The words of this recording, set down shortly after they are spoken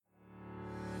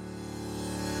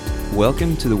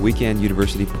Welcome to the Weekend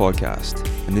University podcast,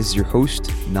 and this is your host,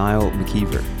 Niall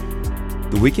McKeever.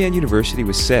 The Weekend University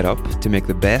was set up to make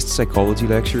the best psychology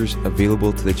lectures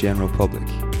available to the general public.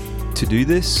 To do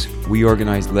this, we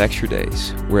organised lecture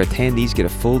days, where attendees get a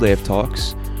full day of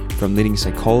talks from leading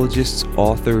psychologists,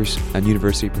 authors, and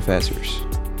university professors.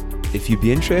 If you'd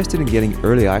be interested in getting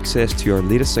early access to our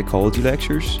latest psychology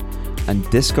lectures and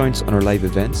discounts on our live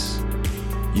events,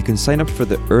 you can sign up for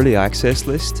the early access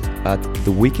list at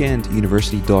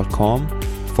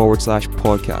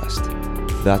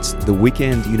theweekenduniversity.com/podcast. That's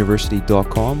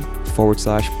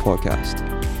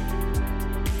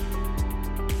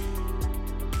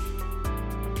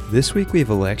theweekenduniversity.com/podcast. This week we have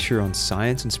a lecture on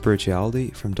science and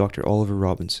spirituality from Dr. Oliver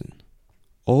Robinson.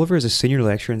 Oliver is a senior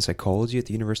lecturer in psychology at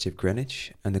the University of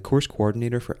Greenwich and the course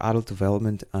coordinator for adult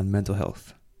development and mental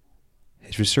health.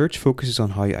 His research focuses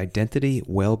on how identity,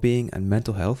 well-being, and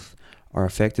mental health are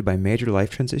affected by major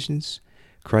life transitions,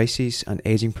 crises, and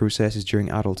aging processes during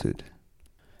adulthood.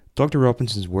 Dr.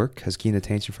 Robinson's work has gained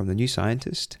attention from The New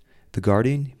Scientist, The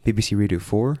Guardian, BBC Radio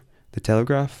 4, The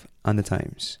Telegraph, and The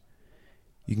Times.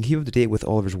 You can keep up to date with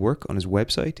Oliver's work on his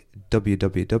website,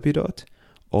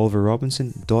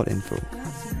 www.oliverrobinson.info.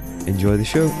 Enjoy the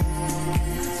show.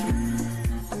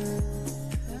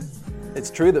 It's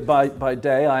true that by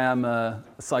day I am a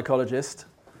psychologist.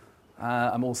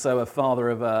 I'm also a father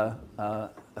of a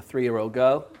 3-year-old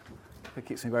girl who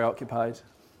keeps me very occupied,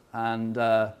 and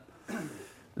live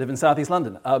in southeast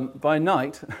London. By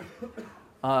night,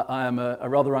 I am a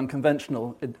rather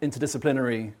unconventional,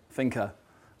 interdisciplinary thinker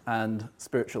and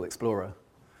spiritual explorer.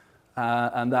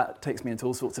 And that takes me into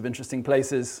all sorts of interesting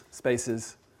places,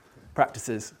 spaces,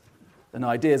 practices, and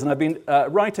ideas. And I've been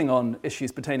writing on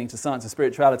issues pertaining to science and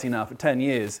spirituality now for 10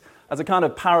 years as a kind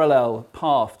of parallel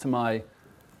path to my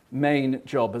main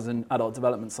job as an adult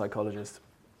development psychologist.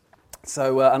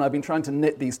 So, and I've been trying to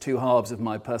knit these two halves of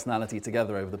my personality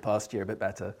together over the past year a bit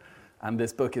better. And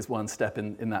this book is one step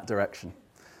in that direction.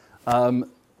 So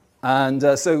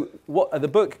what the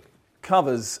book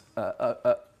covers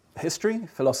history,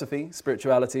 philosophy,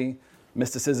 spirituality,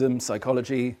 mysticism,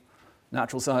 psychology,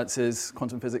 natural sciences,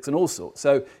 quantum physics, and all sorts.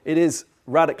 So it is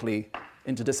radically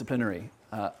interdisciplinary,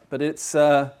 but it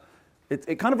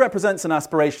kind of represents an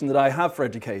aspiration that I have for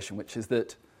education, which is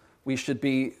that we should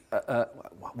be,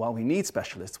 while we need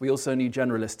specialists, we also need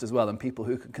generalists as well, and people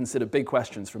who can consider big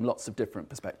questions from lots of different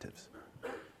perspectives.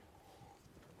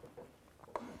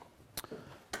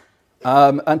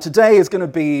 And today is going to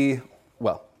be, it's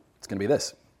going to be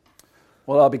this.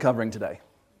 What I'll be covering today.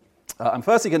 I'm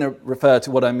firstly going to refer to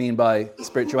what I mean by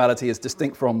spirituality as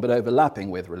distinct from but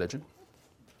overlapping with religion.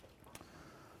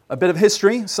 A bit of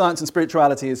history. Science and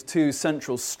spirituality is two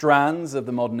central strands of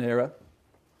the modern era,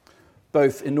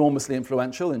 both enormously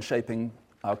influential in shaping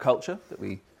our culture that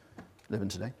we live in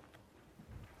today.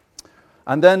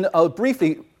 And then I'll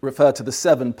briefly refer to the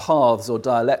 7 paths or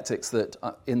dialectics that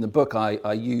in the book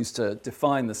I use to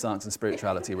define the science and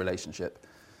spirituality relationship.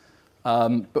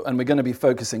 And we're going to be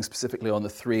focusing specifically on the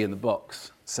 3 in the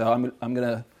box. So I'm going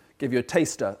to give you a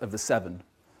taster of the 7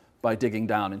 by digging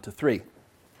down into 3.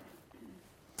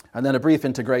 And then a brief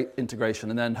integration,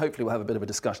 and then hopefully we'll have a bit of a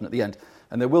discussion at the end.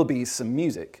 And there will be some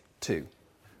music too.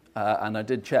 And I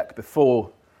did check before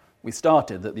we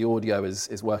started that the audio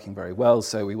is working very well,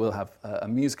 so we will have a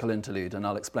musical interlude, and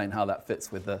I'll explain how that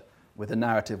fits with the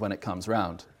narrative when it comes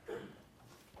round.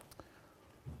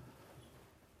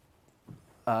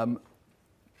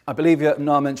 I believe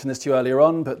Niall mentioned this to you earlier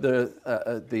on, but the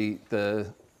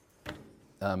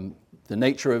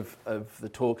nature of the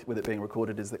talk, with it being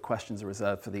recorded, is that questions are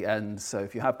reserved for the end. So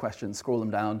if you have questions, scroll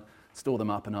them down, store them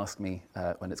up, and ask me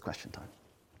when it's question time.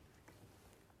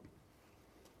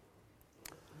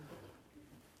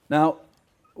 Now,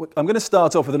 I'm going to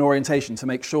start off with an orientation to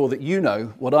make sure that you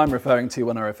know what I'm referring to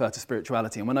when I refer to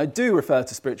spirituality. And when I do refer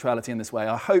to spirituality in this way,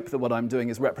 I hope that what I'm doing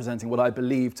is representing what I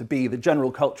believe to be the general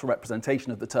cultural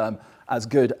representation of the term as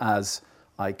good as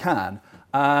I can,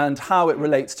 and how it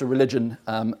relates to religion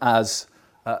as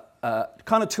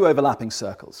kind of two overlapping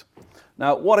circles.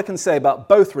 Now, what I can say about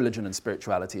both religion and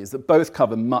spirituality is that both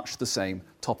cover much the same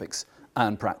topics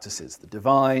and practices: the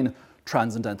divine,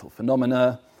 transcendental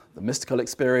phenomena, the mystical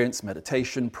experience,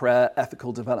 meditation, prayer,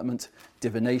 ethical development,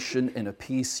 divination, inner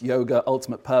peace, yoga,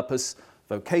 ultimate purpose,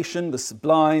 vocation, the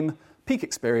sublime, peak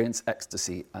experience,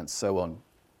 ecstasy, and so on.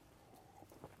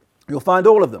 You'll find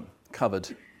all of them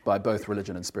covered by both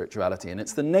religion and spirituality, and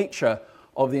it's the nature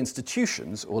of the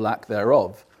institutions, or lack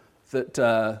thereof, that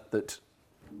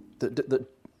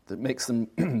makes them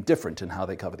different in how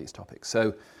they cover these topics.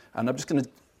 So, and I'm just going to,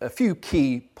 a few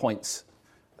key points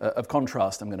of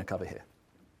contrast I'm going to cover here.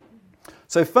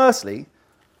 So firstly,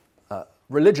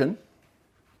 religion,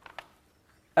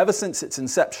 ever since its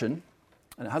inception,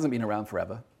 and it hasn't been around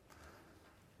forever,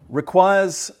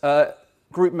 requires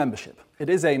group membership. It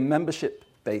is a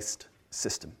membership-based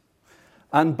system.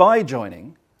 And by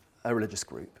joining a religious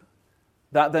group,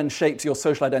 that then shapes your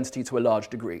social identity to a large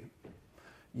degree.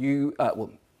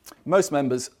 Most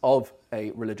members of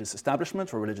a religious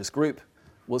establishment or a religious group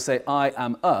will say, I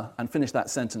am and finish that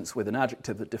sentence with an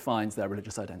adjective that defines their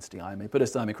religious identity. I am a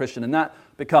Buddhist, I am a Christian, and that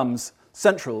becomes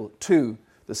central to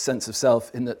the sense of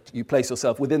self in that you place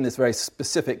yourself within this very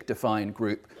specific defined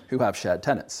group who have shared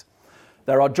tenets.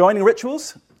 There are joining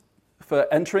rituals for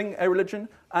entering a religion,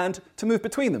 and to move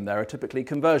between them, there are typically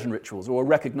conversion rituals or a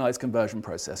recognized conversion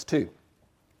process too.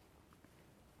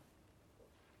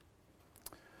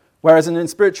 Whereas in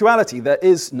spirituality, there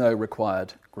is no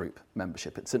required group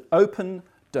membership. It's an open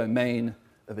domain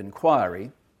of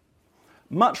inquiry,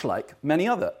 much like many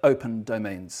other open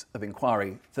domains of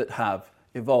inquiry that have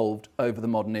evolved over the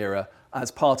modern era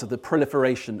as part of the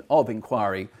proliferation of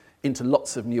inquiry into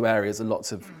lots of new areas and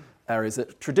lots of areas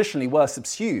that traditionally were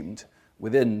subsumed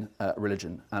within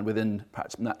religion and within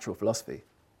perhaps natural philosophy.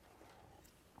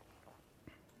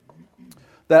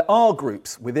 There are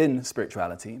groups within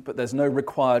spirituality, but there's no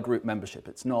required group membership.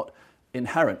 It's not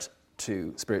inherent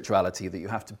to spirituality that you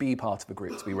have to be part of a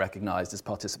group to be recognized as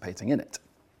participating in it.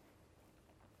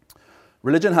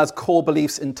 Religion has core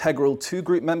beliefs integral to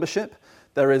group membership.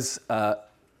 There is,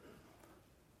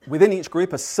 within each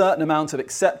group, a certain amount of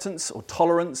acceptance or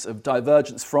tolerance of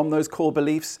divergence from those core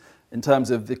beliefs in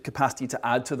terms of the capacity to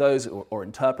add to those or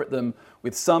interpret them,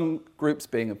 with some groups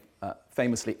being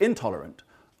famously intolerant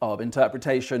of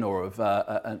interpretation or of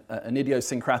an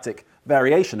idiosyncratic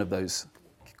variation of those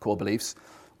core beliefs,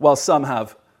 while some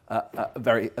have a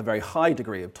very high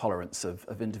degree of tolerance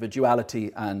of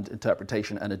individuality and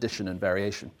interpretation and addition and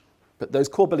variation. But those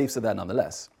core beliefs are there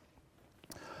nonetheless.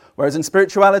 Whereas in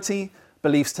spirituality,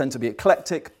 beliefs tend to be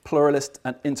eclectic, pluralist,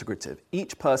 and integrative.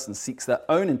 Each person seeks their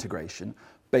own integration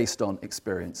based on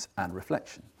experience and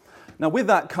reflection. Now, with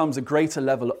that comes a greater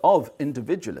level of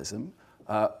individualism,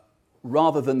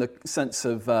 rather than the sense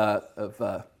of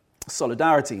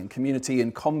solidarity and community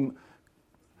and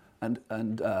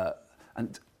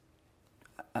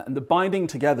the binding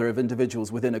together of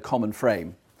individuals within a common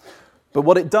frame. But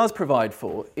what it does provide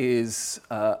for is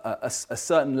a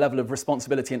certain level of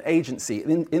responsibility and agency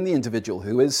in the individual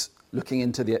who is looking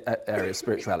into the area of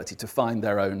spirituality to find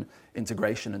their own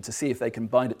integration and to see if they can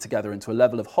bind it together into a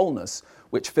level of wholeness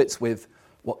which fits with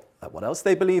what else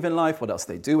they believe in life, what else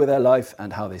they do with their life,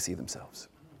 and how they see themselves.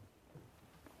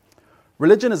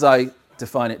 Religion, as I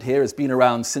define it here, has been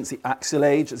around since the Axial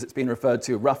Age, as it's been referred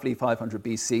to, roughly 500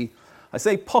 BC. I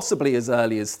say possibly as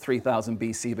early as 3000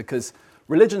 BC because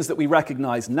religions that we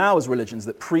recognize now as religions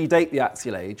that predate the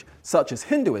Axial Age, such as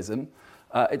Hinduism,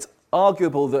 it's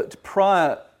arguable that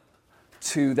prior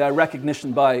to their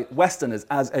recognition by Westerners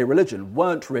as a religion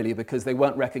weren't really because they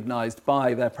weren't recognized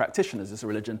by their practitioners as a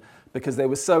religion, because they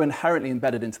were so inherently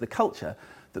embedded into the culture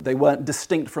that they weren't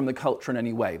distinct from the culture in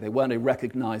any way. They weren't a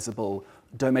recognizable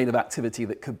domain of activity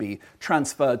that could be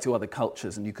transferred to other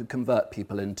cultures and you could convert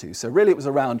people into. So really it was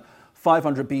around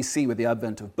 500 BC with the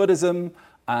advent of Buddhism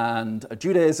and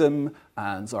Judaism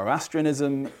and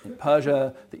Zoroastrianism in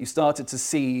Persia that you started to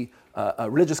see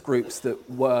religious groups that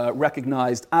were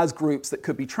recognized as groups that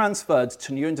could be transferred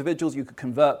to new individuals. You could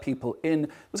convert people in.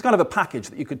 It was kind of a package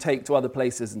that you could take to other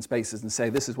places and spaces and say,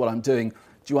 this is what I'm doing. Do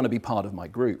you want to be part of my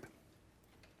group?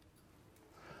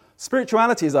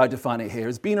 Spirituality, as I define it here,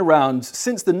 has been around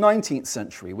since the 19th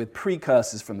century with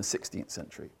precursors from the 16th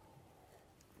century.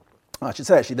 I should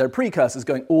say, actually, there are precursors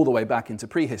going all the way back into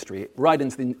prehistory, right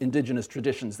into the indigenous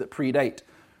traditions that predate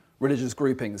religious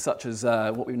groupings, such as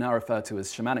what we now refer to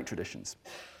as shamanic traditions.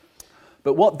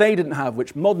 But what they didn't have,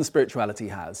 which modern spirituality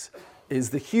has, is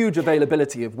the huge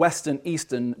availability of Western,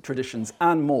 Eastern traditions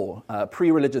and more,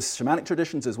 pre-religious shamanic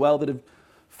traditions as well that have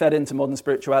fed into modern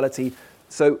spirituality.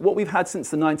 So what we've had since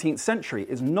the 19th century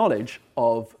is knowledge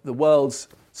of the world's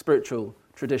spiritual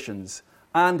traditions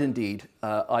and indeed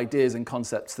ideas and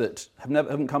concepts that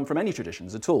haven't come from any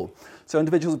traditions at all. So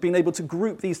individuals have been able to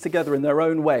group these together in their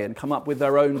own way and come up with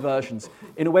their own versions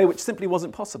in a way which simply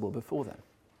wasn't possible before then.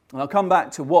 And I'll come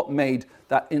back to what made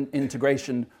that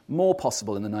integration more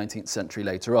possible in the 19th century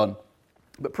later on.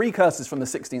 But precursors from the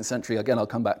 16th century, again, I'll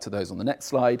come back to those on the next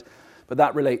slide, but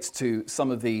that relates to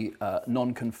some of the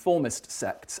nonconformist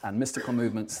sects and mystical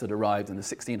movements that arrived in the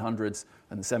 1600s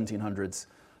and the 1700s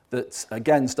that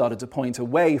again started to point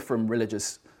away from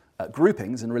religious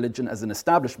groupings and religion as an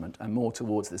establishment and more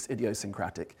towards this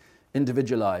idiosyncratic,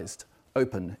 individualized,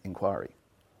 open inquiry.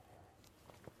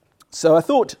 So I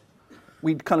thought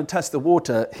we kind of test the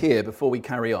water here before we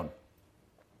carry on.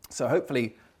 So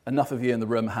hopefully enough of you in the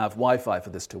room have Wi-Fi for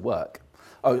this to work.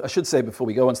 Oh, I should say before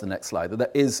we go on to the next slide that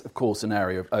there is, of course, an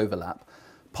area of overlap.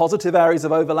 Positive areas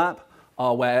of overlap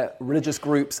are where religious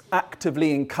groups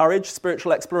actively encourage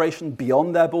spiritual exploration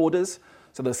beyond their borders.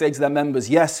 So they'll say to their members,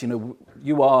 yes,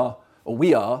 you are, or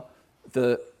we are,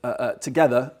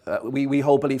 together, we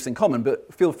hold beliefs in common,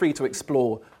 but feel free to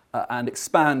explore and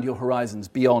expand your horizons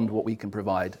beyond what we can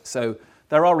provide. So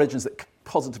there are religions that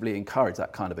positively encourage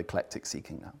that kind of eclectic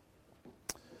seeking now.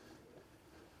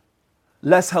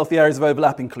 Less healthy areas of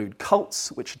overlap include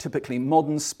cults, which are typically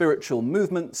modern spiritual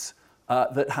movements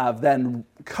that have then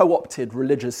co-opted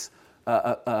religious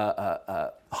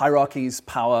hierarchies,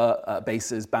 power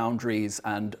bases, boundaries,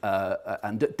 and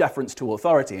deference to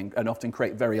authority, and often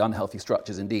create very unhealthy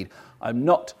structures indeed. I'm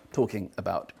not talking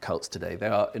about cults today. They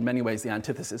are in many ways the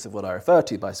antithesis of what I refer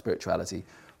to by spirituality,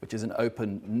 which is an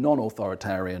open,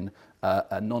 non-authoritarian,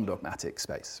 non-dogmatic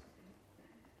space.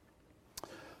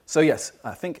 So yes,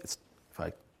 I think it's, if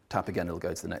I tap again, it'll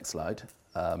go to the next slide.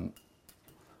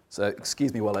 So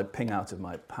excuse me while I ping out of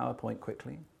my PowerPoint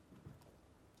quickly.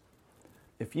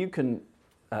 If you can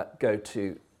go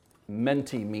to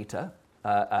Mentimeter,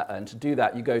 and to do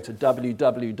that, you go to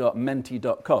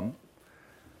www.menti.com.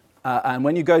 And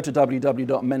when you go to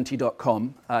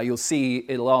www.menti.com, you'll see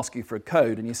it'll ask you for a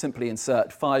code, and you simply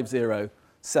insert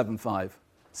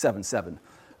 507577.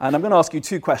 And I'm going to ask you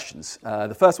two questions.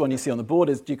 The first one you see on the board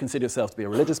is, do you consider yourself to be a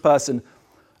religious person?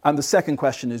 And the second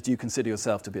question is, do you consider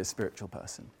yourself to be a spiritual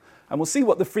person? And we'll see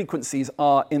what the frequencies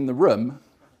are in the room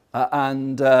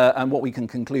and what we can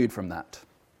conclude from that.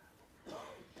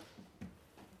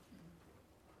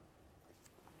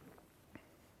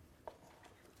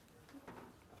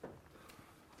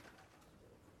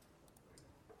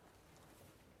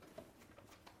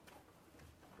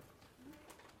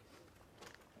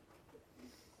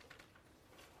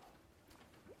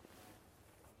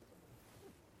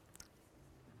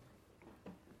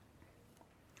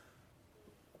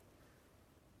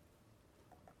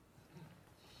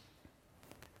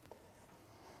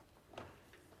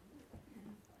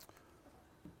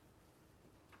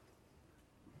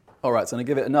 All right, so I'm going to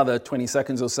give it another 20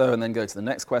 seconds or so and then go to the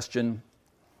next question.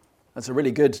 That's a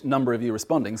really good number of you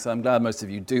responding, so I'm glad most of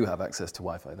you do have access to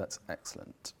Wi-Fi. That's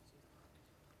excellent.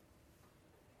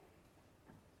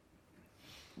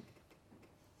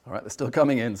 All right, they're still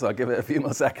coming in, so I'll give it a few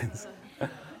more seconds.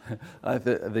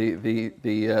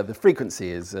 The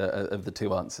frequency is, of the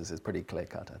two answers is pretty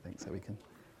clear-cut, I think, so we can...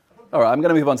 All right, I'm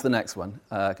going to move on to the next one.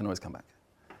 I can always come back.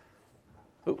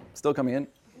 Oh, still coming in.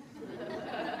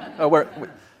 Oh,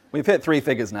 we've hit 3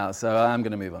 figures now, so I'm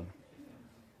going to move on.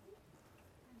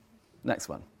 Next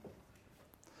one.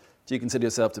 Do you consider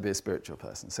yourself to be a spiritual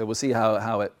person? So we'll see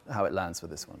how it lands for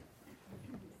this one.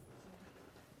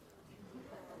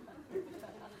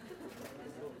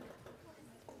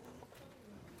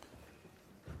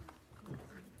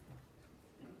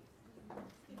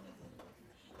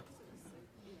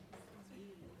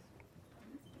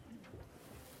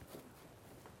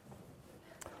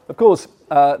 Of course,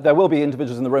 there will be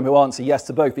individuals in the room who answer yes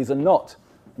to both. These are not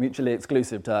mutually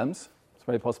exclusive terms. It's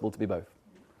very possible to be both.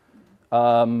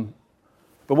 But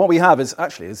what we have is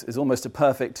almost a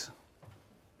perfect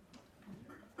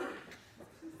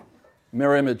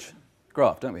mirror image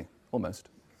graph, don't we? Almost.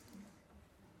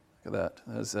 Look at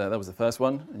that. That was the first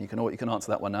one, and you can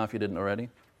answer that one now if you didn't already.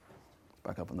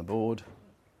 Back up on the board.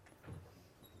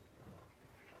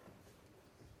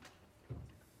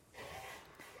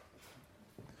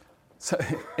 So,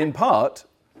 in part,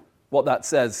 what that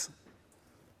says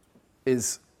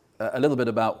is a little bit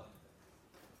about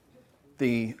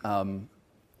perhaps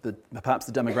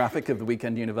the demographic of the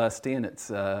weekend university and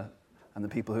the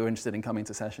people who are interested in coming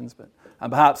to sessions,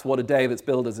 and perhaps what a day that's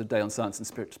billed as a day on science and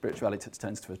spirituality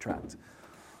tends to attract.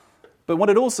 But what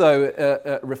it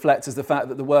also reflects is the fact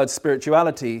that the word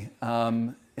spirituality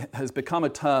has become a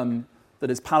term that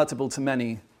is palatable to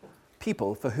many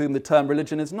people for whom the term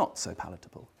religion is not so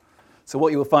palatable. So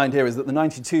what you will find here is that the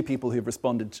 92 people who've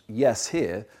responded yes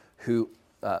here,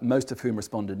 most of whom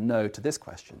responded no to this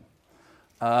question,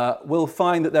 will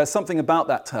find that there's something about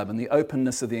that term and the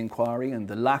openness of the inquiry and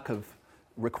the lack of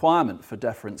requirement for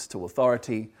deference to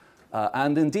authority,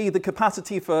 and indeed the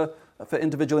capacity for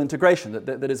individual integration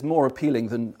that is more appealing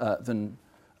than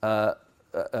the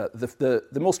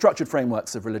more structured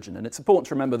frameworks of religion. And it's important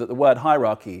to remember that the word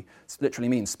hierarchy literally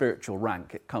means spiritual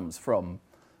rank. It comes from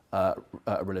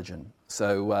religion.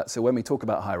 So when we talk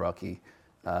about hierarchy,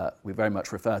 we very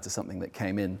much refer to something that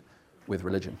came in with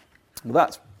religion. Well,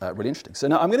 that's really interesting. So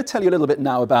now I'm going to tell you a little bit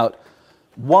now about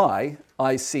why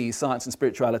I see science and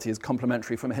spirituality as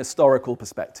complementary from a historical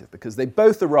perspective, because they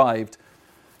both arrived,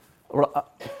 or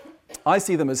I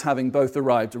see them as having both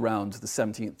arrived around the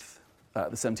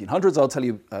 1700s. I'll tell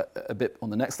you a bit on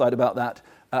the next slide about that,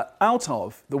 out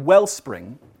of the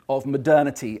wellspring of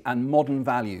modernity and modern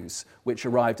values which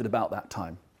arrived at about that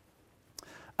time.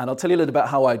 And I'll tell you a little about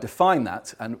how I define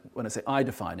that, and when I say I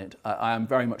define it, I am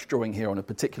very much drawing here on a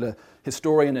particular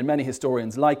historian and many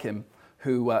historians like him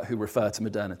who refer to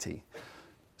modernity.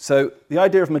 So the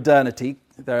idea of modernity,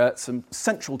 there are some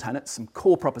central tenets, some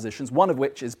core propositions, one of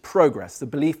which is progress, the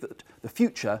belief that the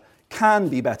future can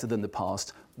be better than the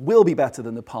past, will be better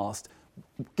than the past,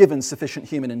 given sufficient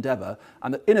human endeavour,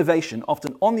 and that innovation,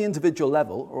 often on the individual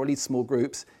level, or at least small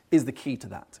groups, is the key to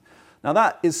that. Now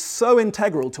that is so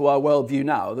integral to our worldview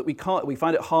now that we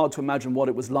find it hard to imagine what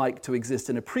it was like to exist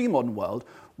in a pre-modern world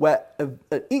where an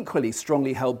equally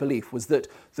strongly held belief was that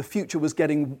the future was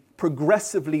getting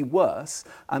progressively worse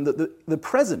and that the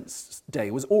present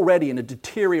day was already in a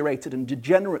deteriorated and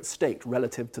degenerate state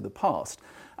relative to the past.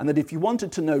 And that if you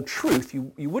wanted to know truth,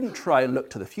 you wouldn't try and look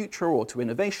to the future or to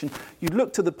innovation, you'd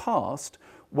look to the past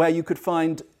where you could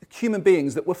find human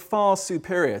beings that were far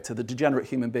superior to the degenerate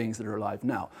human beings that are alive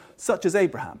now, such as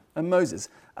Abraham and Moses,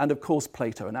 and of course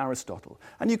Plato and Aristotle.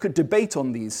 And you could debate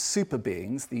on these super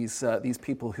beings, these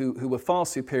people who were far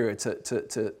superior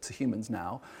to humans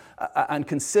now, and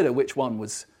consider which one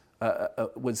was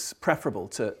preferable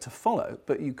to follow,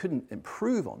 but you couldn't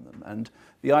improve on them. And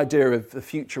the idea of the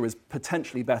future as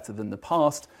potentially better than the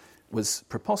past was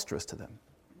preposterous to them.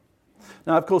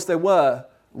 Now, of course, there were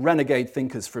renegade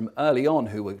thinkers from early on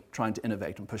who were trying to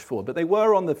innovate and push forward, but they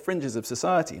were on the fringes of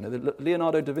society. You know, the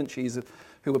Leonardo da Vinci's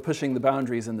who were pushing the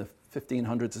boundaries in the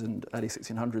 1500s and early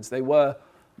 1600s, they were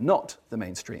not the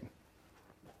mainstream.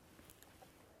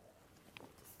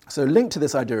 So linked to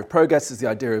this idea of progress is the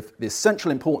idea of the essential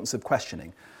importance of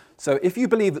questioning. So if you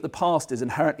believe that the past is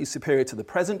inherently superior to the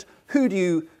present, who do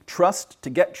you trust to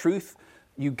get truth?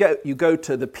 You go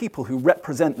to the people who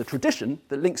represent the tradition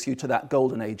that links you to that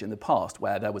golden age in the past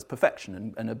where there was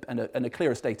perfection and a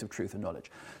clearer state of truth and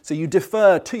knowledge. So you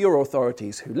defer to your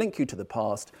authorities who link you to the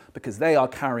past because they are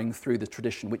carrying through the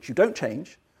tradition which you don't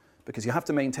change because you have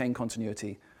to maintain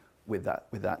continuity with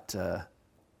that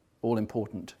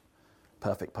all-important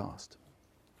perfect past.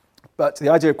 But the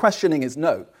idea of questioning is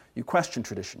no. You question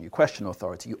tradition, you question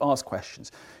authority, you ask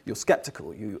questions, you're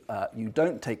skeptical, you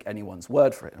don't take anyone's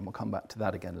word for it, and we'll come back to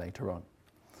that again later on.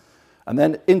 And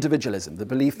then individualism, the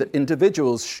belief that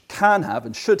individuals can have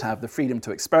and should have the freedom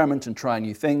to experiment and try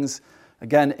new things,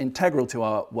 again, integral to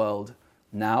our world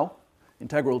now,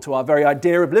 integral to our very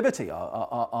idea of liberty,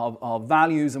 our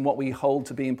values and what we hold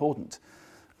to be important.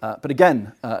 But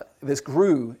again, this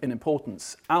grew in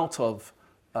importance out of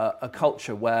a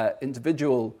culture where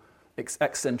individual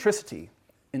eccentricity,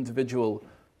 individuals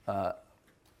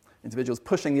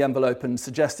pushing the envelope and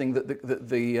suggesting that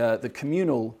the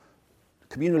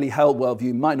communally held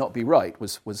worldview might not be right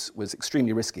was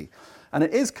extremely risky. And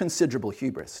it is considerable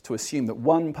hubris to assume that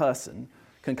one person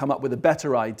can come up with a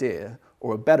better idea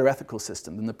or a better ethical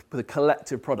system than the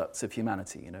collective products of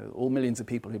humanity. You know, all millions of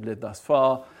people who've lived thus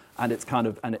far, and its kind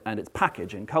of and its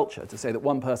package in culture to say that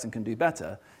one person can do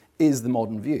better is the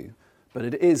modern view. But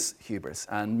it is hubris,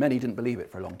 and many didn't believe it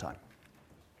for a long time.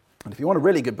 And if you want a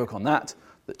really good book on that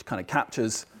kind of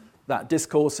captures that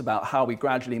discourse about how we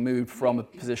gradually moved from a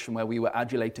position where we were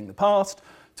adulating the past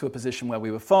to a position where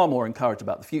we were far more encouraged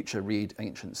about the future, read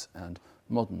Ancients and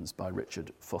Moderns by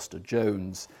Richard Foster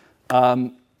Jones.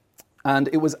 And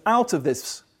it was out of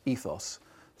this ethos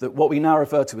that what we now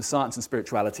refer to as science and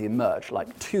spirituality emerged,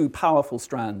 like two powerful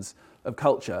strands of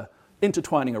culture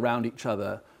intertwining around each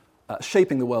other,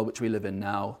 shaping the world which we live in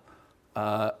now.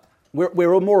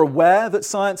 We're more aware that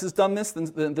science has done this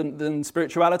than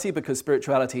spirituality, because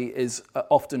spirituality is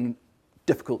often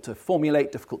difficult to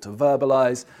formulate, difficult to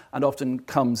verbalize, and often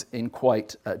comes in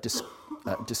quite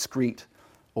discrete,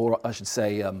 or I should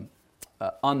say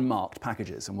unmarked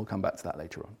packages, and we'll come back to that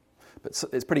later on. But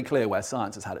it's pretty clear where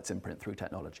science has had its imprint through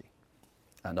technology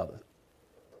and others.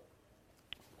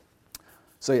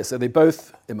 So they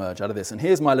both emerge out of this. And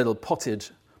here's my little potted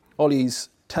Ollie's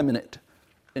 10-minute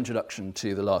introduction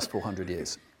to the last 400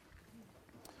 years.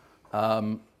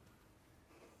 I'm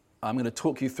going to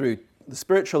talk you through the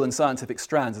spiritual and scientific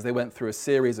strands as they went through a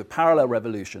series of parallel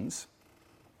revolutions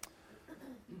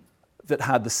that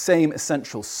had the same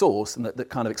essential source and that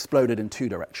kind of exploded in two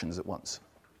directions at once.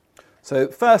 So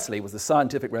firstly was the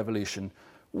scientific revolution,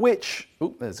 which, there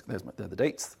are the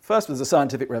dates. First was the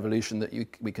scientific revolution that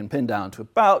we can pin down to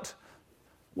about,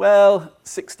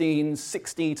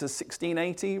 1660 to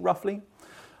 1680, roughly.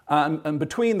 And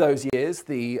between those years,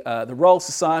 the Royal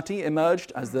Society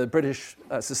emerged as the British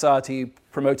society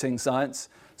promoting science.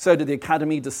 So did the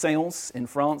Académie de Sciences in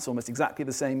France, almost exactly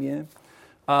the same year.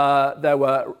 There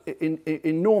were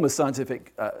enormous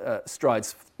scientific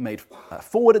strides made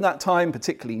forward in that time,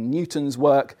 particularly Newton's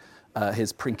work.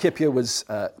 His Principia was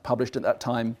published at that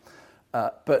time.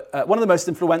 But one of the most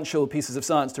influential pieces of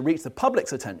science to reach the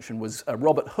public's attention was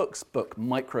Robert Hooke's book,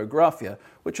 Micrographia,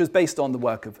 which was based on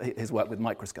his work with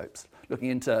microscopes, looking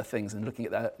into things and looking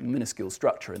at their minuscule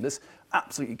structure. And this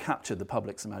absolutely captured the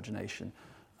public's imagination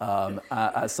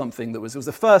as something that was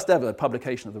the first ever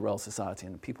publication of the Royal Society.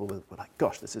 And people were like,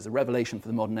 gosh, this is a revelation for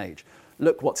the modern age.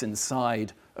 Look what's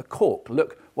inside a cork.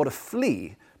 Look what a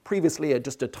flea, previously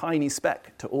just a tiny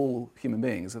speck to all human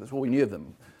beings, that's all we knew of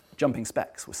them. Jumping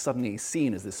specks were suddenly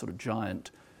seen as this sort of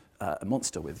giant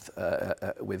monster with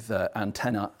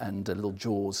antenna and little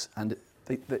jaws, and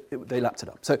they lapped it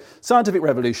up. So scientific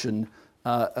revolution,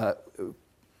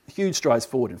 huge strides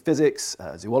forward in physics,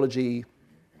 zoology,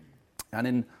 and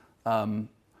in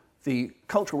the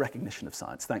cultural recognition of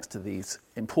science, thanks to these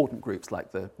important groups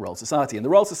like the Royal Society. And the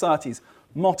Royal Society's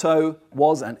motto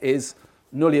was and is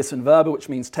nullius in verba, which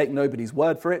means take nobody's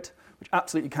word for it, which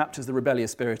absolutely captures the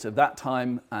rebellious spirit of that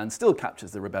time and still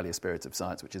captures the rebellious spirit of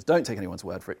science, which is don't take anyone's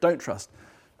word for it, don't trust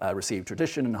received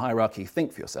tradition and hierarchy,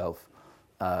 think for yourself.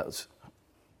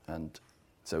 And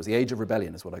so it was the age of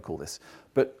rebellion is what I call this.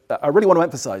 But I really want to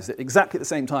emphasize that exactly at the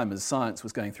same time as science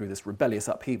was going through this rebellious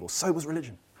upheaval, so was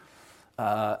religion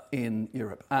in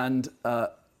Europe and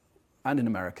in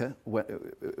America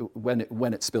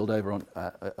when it spilled over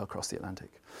across the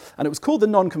Atlantic. And it was called the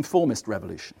Nonconformist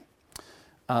Revolution.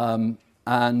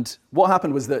 And what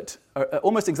happened was that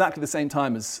almost exactly the same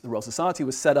time as the Royal Society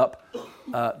was set up,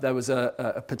 there was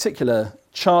a particular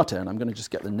charter, and I'm going to just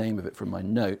get the name of it from my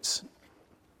notes.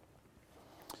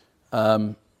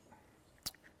 The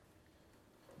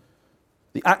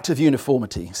Act of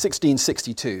Uniformity,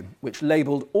 1662, which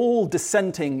labelled all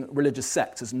dissenting religious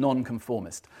sects as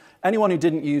nonconformist. Anyone who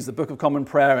didn't use the Book of Common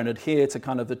Prayer and adhere to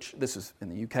kind of this was in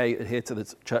the UK, adhere to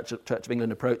the Church of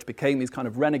England approach, became these kind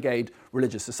of renegade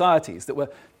religious societies that were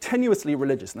tenuously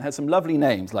religious. And they had some lovely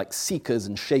names like Seekers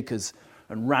and Shakers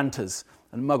and Ranters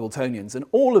and Muggletonians. And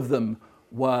all of them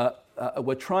were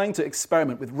trying to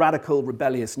experiment with radical,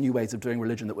 rebellious new ways of doing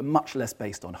religion that were much less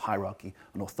based on hierarchy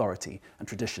and authority and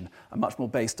tradition, and much more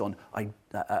based on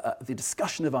the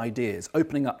discussion of ideas,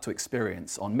 opening up to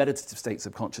experience, on meditative states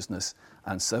of consciousness,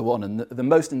 and so on. And the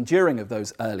most enduring of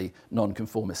those early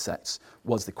nonconformist sects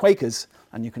was the Quakers,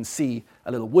 and you can see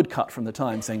a little woodcut from the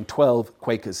time saying 12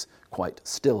 Quakers quite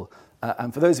still.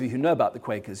 And for those of you who know about the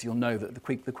Quakers, you'll know that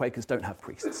the Quakers don't have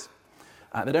priests.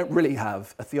 They don't really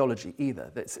have a theology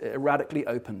either. It's a radically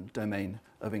open domain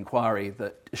of inquiry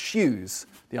that eschews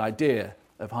the idea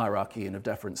of hierarchy and of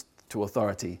deference to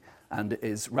authority and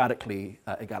is radically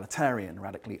egalitarian,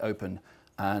 radically open,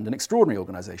 and an extraordinary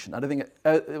organisation. I don't think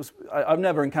I've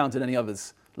never encountered any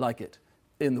others like it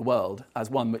in the world as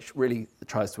one which really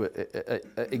tries to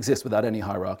exist without any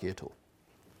hierarchy at all.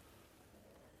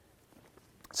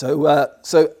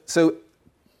 So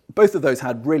both of those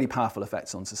had really powerful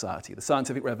effects on society. The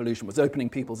scientific revolution was opening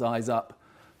people's eyes up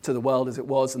to the world as it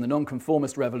was, and the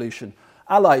nonconformist revolution,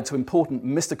 allied to important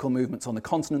mystical movements on the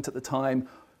continent at the time,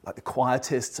 like the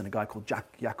Quietists and a guy called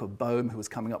Jacob Boehme, who was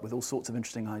coming up with all sorts of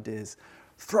interesting ideas,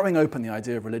 throwing open the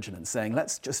idea of religion and saying,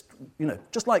 let's just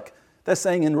like they're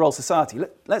saying in Royal Society,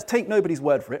 let's take nobody's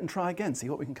word for it and try again, see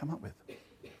what we can come up with.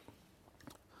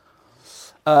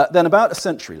 Then about a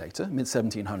century later,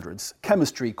 mid-1700s,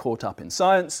 chemistry caught up in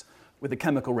science with the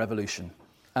chemical revolution.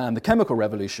 And the chemical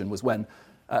revolution was when,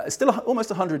 still almost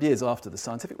 100 years after the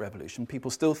scientific revolution, people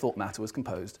still thought matter was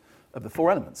composed of the four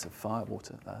elements of fire,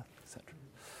 water, earth, etc.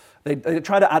 They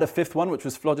tried to add a fifth one, which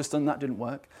was phlogiston. That didn't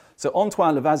work. So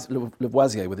Antoine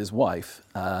Lavoisier, with his wife,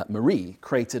 Marie,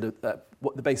 created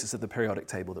the basis of the periodic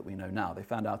table that we know now. They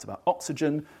found out about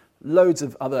oxygen, loads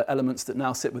of other elements that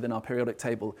now sit within our periodic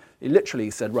table. He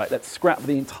literally said, right, let's scrap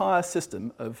the entire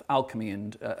system of alchemy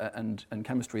and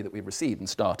chemistry that we've received and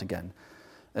start again.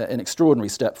 An extraordinary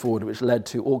step forward which led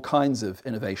to all kinds of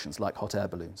innovations like hot air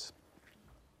balloons.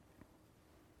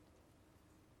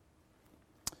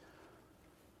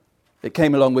 It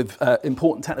came along with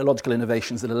important technological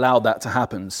innovations that allowed that to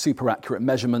happen, super accurate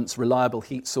measurements, reliable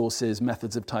heat sources,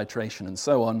 methods of titration, and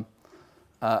so on.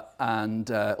 And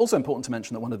also important to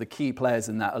mention that one of the key players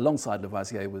in that, alongside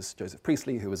Lavoisier, was Joseph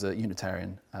Priestley, who was a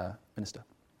Unitarian minister.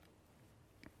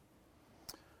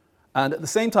 And at the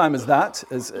same time as that,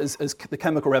 as the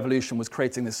chemical revolution was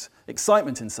creating this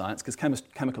excitement in science, because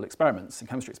chemical experiments and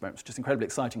chemistry experiments are just incredibly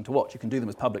exciting to watch. You can do them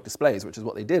as public displays, which is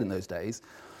what they did in those days.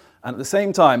 And at the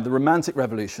same time, the Romantic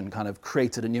Revolution kind of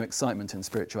created a new excitement in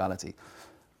spirituality.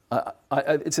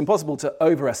 It's impossible to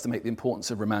overestimate the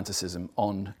importance of Romanticism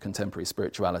on contemporary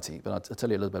spirituality, but I'll tell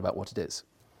you a little bit about what it is.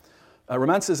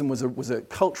 Romanticism was a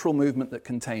cultural movement that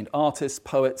contained artists,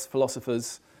 poets,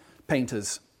 philosophers,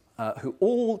 painters, who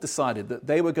all decided that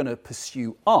they were going to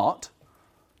pursue art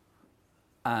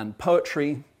and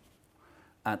poetry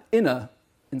and inner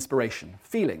inspiration,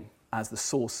 feeling, as the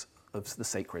source of the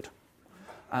sacred.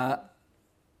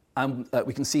 And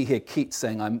we can see here Keats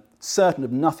saying, "I'm certain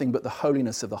of nothing but the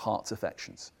holiness of the heart's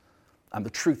affections and the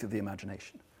truth of the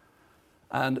imagination."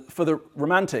 And for the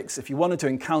Romantics, if you wanted to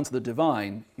encounter the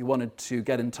divine, you wanted to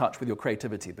get in touch with your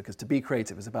creativity, because to be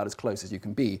creative is about as close as you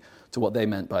can be to what they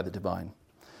meant by the divine.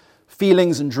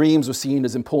 Feelings and dreams were seen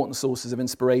as important sources of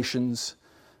inspirations.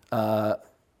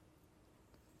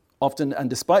 Often, and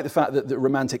despite the fact that the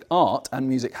Romantic art and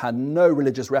music had no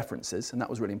religious references, and that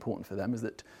was really important for them, is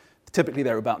that typically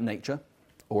they're about nature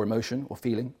or emotion or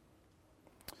feeling,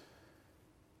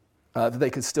 that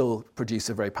they could still produce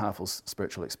a very powerful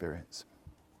spiritual experience.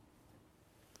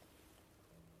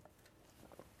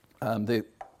 The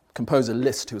composer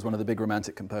Liszt, who was one of the big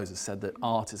Romantic composers, said that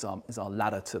art is our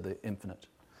ladder to the infinite.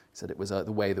 He said it was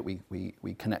the way that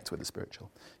we connect with the spiritual.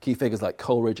 Key figures like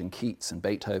Coleridge and Keats and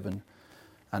Beethoven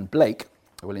and Blake,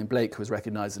 William Blake, who was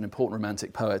recognised as an important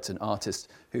Romantic poet and artist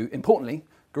who, importantly,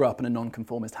 grew up in a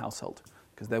nonconformist household,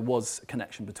 because there was a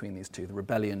connection between these two. The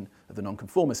rebellion of the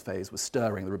nonconformist phase was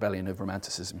stirring the rebellion of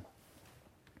Romanticism.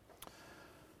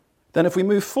 Then if we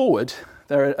move forward,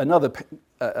 there are another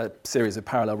series of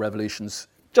parallel revolutions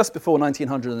just before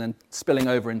 1900 and then spilling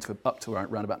over up to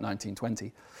around about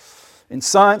 1920. In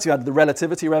science, you had the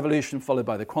relativity revolution followed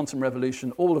by the quantum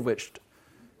revolution, all of which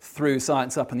threw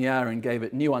science up in the air and gave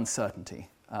it new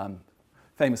uncertainty.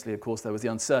 Famously, of course, there was the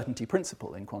uncertainty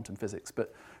principle in quantum physics,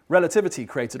 but relativity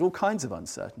created all kinds of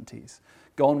uncertainties.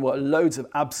 Gone were loads of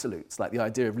absolutes, like the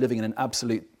idea of living in an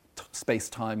absolute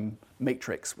space-time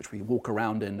matrix, which we walk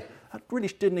around in. That really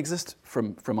didn't exist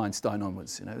from Einstein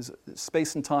onwards. It was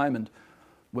space and time, and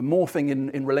we're morphing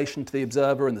in relation to the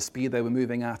observer and the speed they were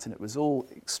moving at, and it was all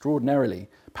extraordinarily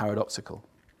paradoxical.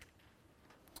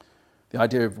 The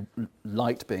idea of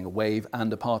light being a wave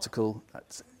and a particle,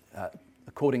 that's,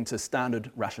 according to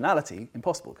standard rationality,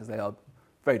 impossible, because they are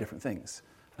very different things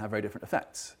and have very different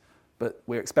effects. But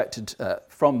we're expected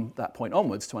from that point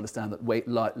onwards to understand that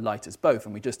light is both,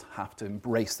 and we just have to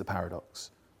embrace the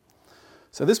paradox.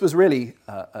 So this was really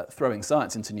throwing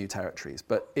science into new territories,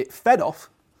 but it fed off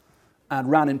and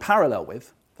ran in parallel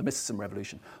with the mysticism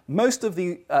revolution. Most of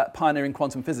the pioneering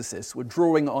quantum physicists were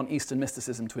drawing on Eastern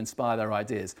mysticism to inspire their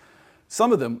ideas.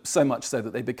 Some of them so much so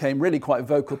that they became really quite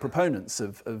vocal proponents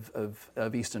of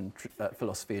Eastern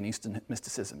philosophy and Eastern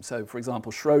mysticism. So, for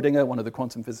example, Schrödinger, one of the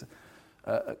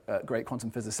great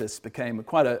quantum physicists, became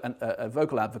quite a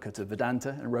vocal advocate of Vedanta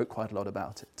and wrote quite a lot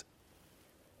about it.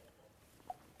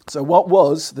 So what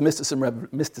was the mysticism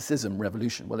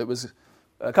revolution? Well, it was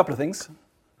a couple of things.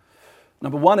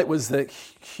 Number one, it was the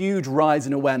huge rise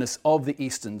in awareness of the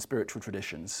Eastern spiritual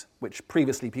traditions, which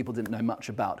previously people didn't know much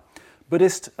about.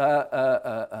 Buddhist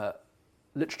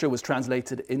literature was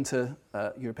translated into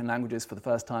European languages for the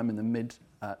first time in the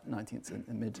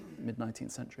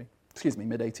mid-19th century. Excuse me,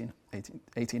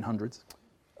 mid-1800s.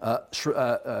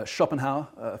 Schopenhauer,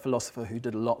 a philosopher who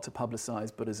did a lot to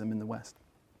publicize Buddhism in the West.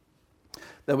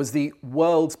 There was the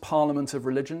World's Parliament of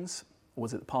Religions, or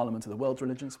was it the Parliament of the World's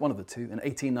Religions? One of the two, in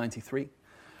 1893,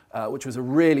 which was a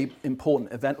really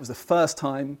important event. It was the first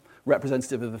time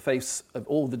representative of the faiths of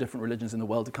all the different religions in the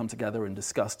world to come together and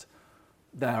discussed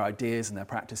their ideas and their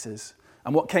practices.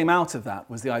 And what came out of that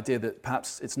was the idea that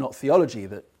perhaps it's not theology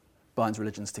that binds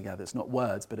religions together, it's not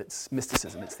words, but it's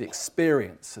mysticism, it's the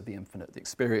experience of the infinite, the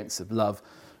experience of love,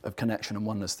 of connection and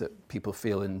oneness that people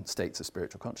feel in states of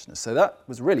spiritual consciousness. So that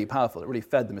was really powerful. It really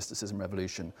fed the mysticism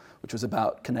revolution, which was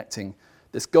about connecting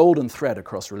this golden thread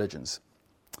across religions.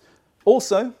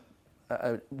 Also,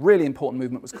 a really important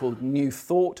movement was called New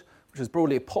Thought, which was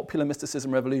broadly a popular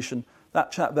mysticism revolution.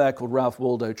 That chap there called Ralph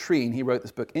Waldo Treen, he wrote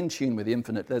this book, In Tune with the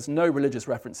Infinite. There's no religious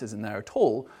references in there at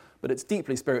all, but it's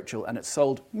deeply spiritual, and it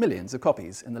sold millions of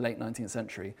copies in the late 19th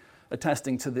century,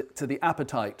 attesting to the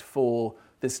appetite for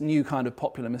this new kind of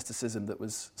popular mysticism that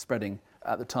was spreading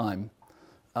at the time.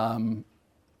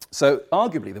 So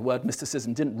arguably, the word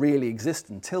mysticism didn't really exist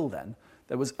until then.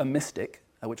 There was a mystic,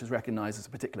 which was recognized as a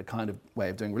particular kind of way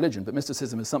of doing religion, but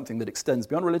mysticism is something that extends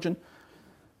beyond religion.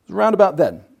 It was around about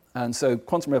then. And so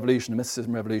quantum revolution and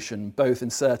mysticism revolution, both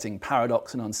inserting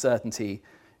paradox and uncertainty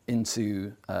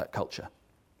into culture.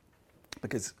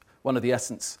 Because one of the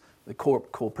essence, the core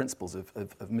principles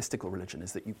of mystical religion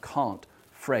is that you can't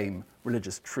frame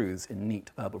religious truths in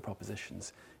neat verbal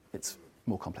propositions. It's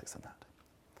more complex than that.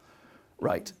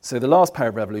 Right, so the last pair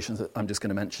of revolutions that I'm just going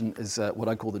to mention is what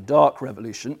I call the Dark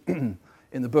Revolution.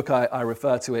 In the book I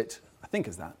refer to it, I think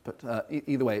as that, but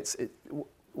either way,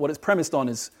 what it's premised on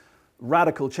is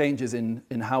radical changes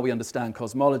in how we understand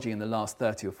cosmology in the last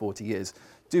 30 or 40 years.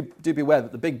 Do be aware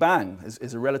that the Big Bang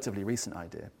is a relatively recent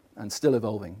idea and still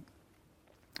evolving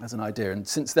as an idea. And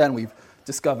since then, we've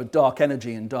discovered dark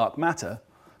energy and dark matter,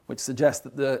 which suggests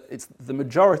that it's the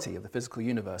majority of the physical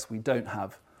universe we don't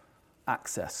have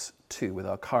access to with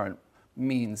our current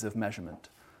means of measurement.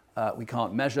 We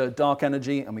can't measure dark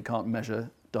energy and we can't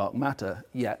measure dark matter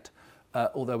yet,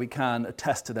 although we can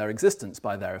attest to their existence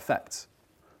by their effects.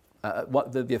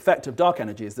 What the effect of dark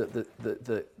energy is that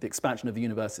the expansion of the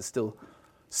universe is still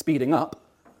speeding up,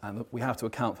 and we have to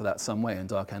account for that some way, and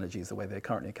dark energy is the way they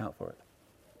currently account for it.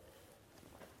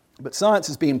 But science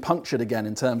has been punctured again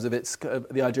in terms of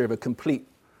the idea of a complete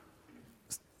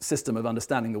system of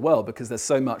understanding the world, because there's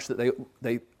so much that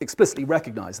they explicitly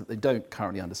recognize that they don't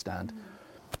currently understand.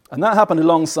 And that happened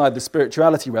alongside the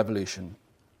spirituality revolution,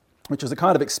 which was a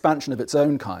kind of expansion of its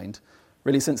own kind,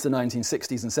 really since the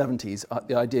 1960s and 70s.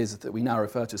 The ideas that we now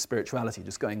refer to as spirituality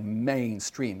just going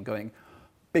mainstream, going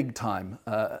big time.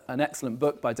 An excellent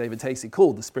book by David Tacey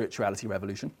called The Spirituality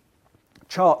Revolution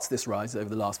charts this rise over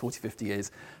the last 40, 50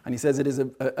 years, and he says it is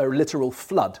a literal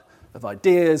flood of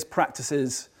ideas,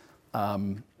 practices,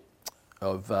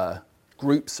 of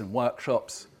groups and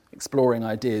workshops, exploring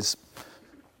ideas,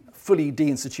 fully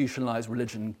deinstitutionalized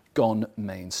religion gone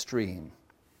mainstream.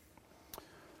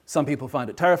 Some people find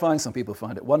it terrifying, some people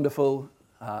find it wonderful,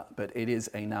 but it is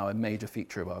now a major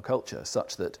feature of our culture,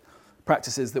 such that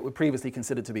practices that were previously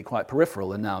considered to be quite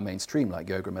peripheral are now mainstream, like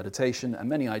yoga, meditation, and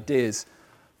many ideas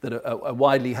that are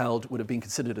widely held, would have been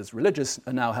considered as religious,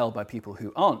 are now held by people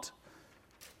who aren't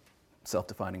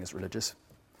self-defining as religious,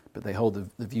 but they hold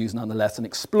the views nonetheless and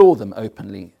explore them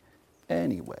openly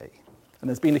anyway. And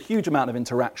there's been a huge amount of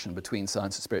interaction between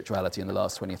science and spirituality in the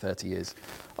last 20, 30 years,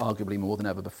 arguably more than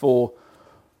ever before.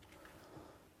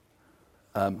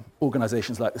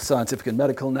 Organizations like the Scientific and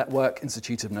Medical Network,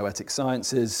 Institute of Noetic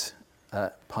Sciences,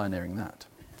 pioneering that.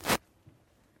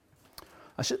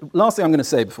 Last thing I'm going to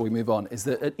say before we move on is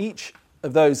that at each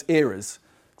of those eras,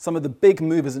 some of the big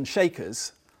movers and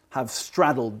shakers have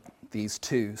straddled these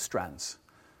two strands.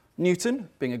 Newton,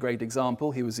 being a great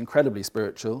example, he was incredibly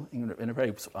spiritual in a very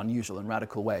sort of unusual and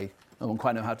radical way. No one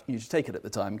quite knew how to take it at the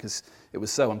time because it was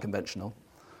so unconventional.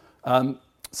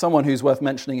 Someone who's worth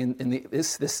mentioning in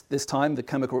this time,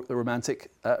 the Romantic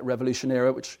Revolution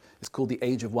era, which is called the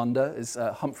Age of Wonder, is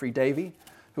Humphrey Davy,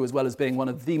 who, as well as being one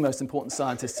of the most important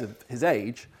scientists of his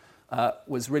age,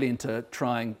 was really into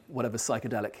trying whatever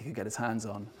psychedelic he could get his hands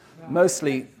on,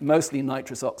 mostly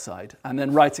nitrous oxide, and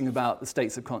then writing about the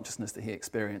states of consciousness that he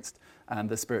experienced and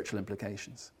the spiritual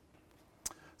implications.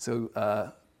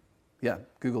 So,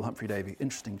 Google Humphrey Davy,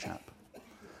 interesting chap.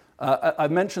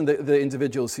 I've mentioned the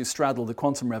individuals who straddle the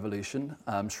quantum revolution,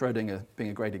 Schrödinger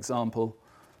being a great example,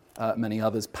 many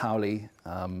others, Pauli,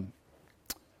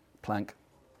 Planck.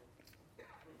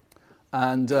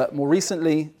 And more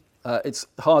recently, it's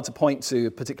hard to point to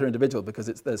a particular individual because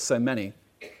there's so many.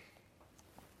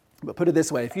 But put it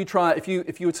this way, if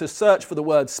you were to search for the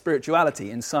word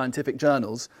spirituality in scientific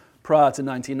journals prior to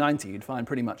 1990, you'd find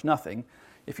pretty much nothing.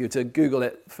 If you were to Google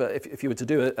it, if you were to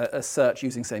do a search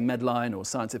using, say, Medline or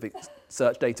Scientific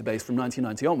Search Database from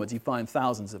 1990 onwards, you find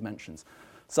thousands of mentions.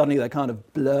 Suddenly they're kind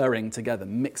of blurring together,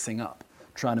 mixing up,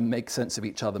 trying to make sense of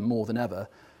each other more than ever.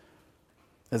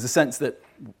 There's a sense that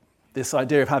this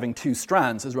idea of having two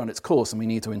strands has run its course and we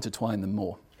need to intertwine them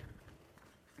more.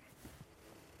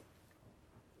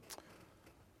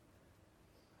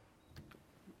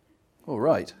 All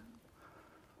right.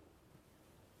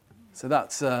 So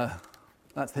that's the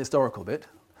historical bit.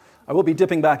 I will be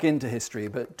dipping back into history,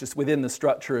 but just within the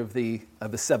structure of the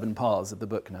 7 paths of the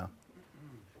book now.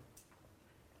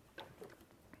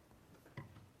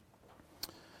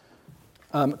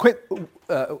 Quick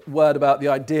word about the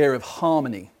idea of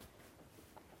harmony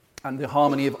and the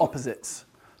harmony of opposites.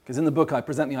 Because in the book I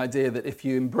present the idea that if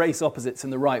you embrace opposites in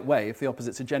the right way, if the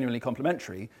opposites are genuinely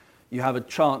complementary, you have a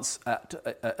chance at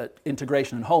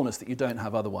integration and wholeness that you don't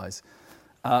have otherwise.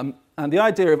 And the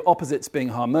idea of opposites being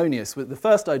harmonious, the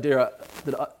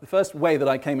first way that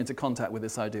I came into contact with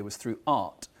this idea was through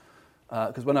art.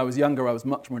 Because when I was younger, I was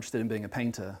much more interested in being a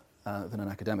painter than an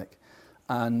academic.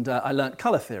 And I learnt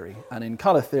colour theory. And in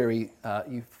colour theory,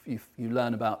 you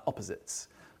learn about opposites.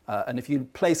 And if you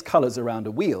place colours around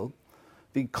a wheel,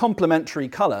 the complementary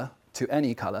colour to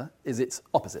any colour is its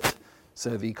opposite.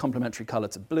 So the complementary colour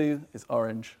to blue is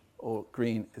orange, or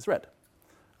green is red.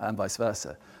 and vice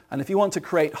versa. And if you want to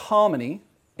create harmony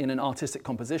in an artistic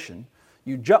composition,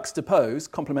 you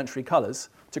juxtapose complementary colours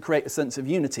to create a sense of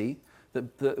unity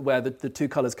where the two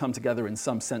colours come together in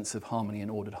some sense of harmony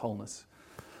and ordered wholeness.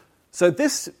 So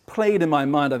this played in my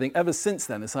mind, I think, ever since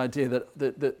then, this idea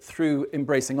that through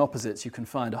embracing opposites you can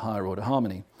find a higher order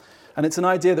harmony. And it's an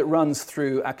idea that runs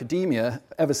through academia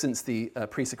ever since the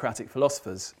pre-Socratic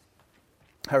philosophers.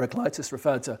 Heraclitus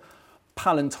referred to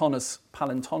palintonos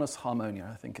harmonia,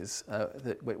 I think,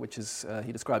 which is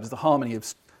he describes as the harmony of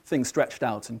things stretched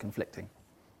out and conflicting.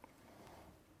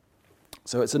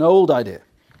 So it's an old idea.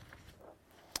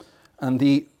 And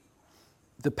the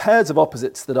pairs of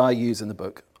opposites that I use in the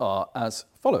book are as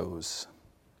follows.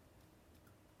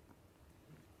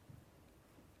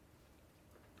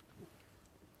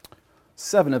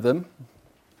 Seven of them.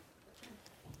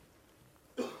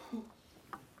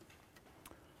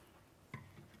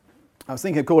 I was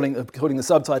thinking of calling the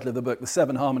subtitle of the book The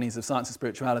Seven Harmonies of Science and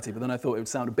Spirituality, but then I thought it would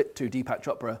sound a bit too Deepak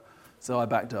Chopra, so I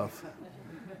backed off.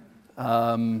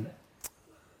 So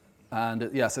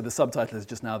the subtitle is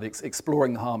just now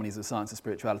Exploring the Harmonies of Science and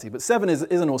Spirituality. But 7 is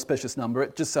an auspicious number.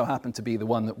 It just so happened to be the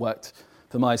one that worked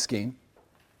for my scheme.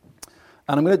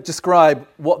 And I'm going to describe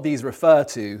what these refer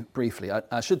to briefly.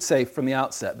 I should say from the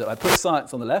outset that I put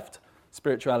science on the left,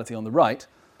 spirituality on the right,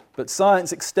 but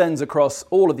science extends across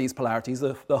all of these polarities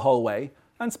the whole way,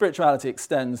 and spirituality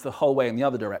extends the whole way in the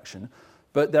other direction.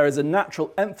 But there is a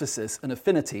natural emphasis and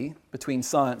affinity between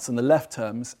science on the left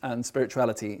terms and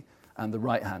spirituality and the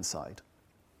right-hand side,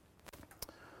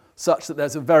 such that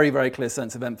there's a very, very clear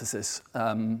sense of emphasis,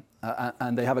 and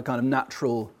they have a kind of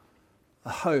natural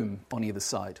home on either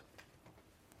side.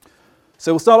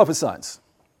 So we'll start off with science.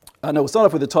 We'll start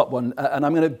off with the top one, and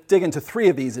I'm going to dig into 3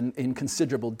 of these in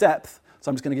considerable depth, so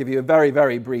I'm just going to give you a very,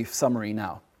 very brief summary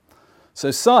now.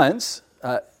 So science,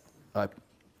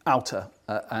 outer,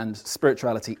 and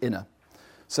spirituality, inner.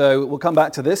 So we'll come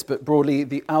back to this, but broadly,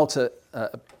 the outer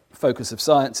focus of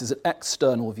science is an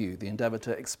external view, the endeavour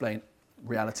to explain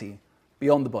reality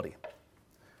beyond the body,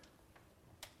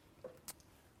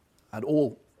 and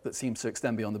all that seems to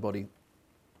extend beyond the body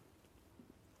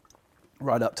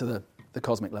right up to the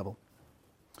cosmic level.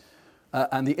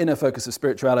 And the inner focus of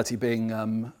spirituality being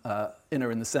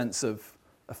inner in the sense of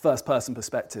a first-person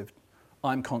perspective.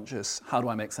 I'm conscious, how do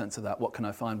I make sense of that? What can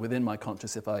I find within my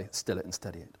conscious if I still it and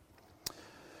steady it?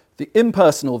 The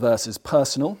impersonal versus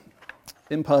personal.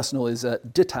 Impersonal is a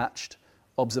detached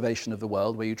observation of the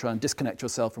world where you try and disconnect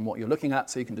yourself from what you're looking at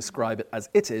so you can describe it as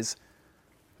it is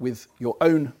with your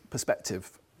own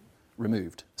perspective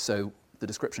removed. So the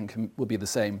description will be the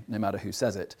same no matter who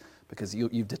says it, because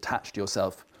you've detached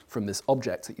yourself from this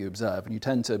object that you observe, and you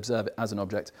tend to observe it as an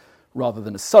object rather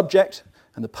than a subject.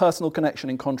 And the personal connection,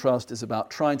 in contrast, is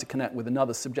about trying to connect with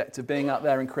another subjective being out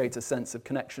there and create a sense of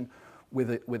connection with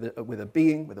a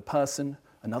being, with a person,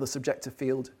 another subjective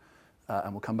field.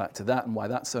 And we'll come back to that and why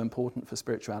that's so important for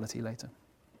spirituality later.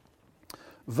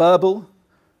 Verbal.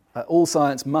 All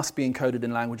science must be encoded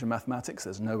in language and mathematics.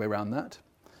 There's no way around that.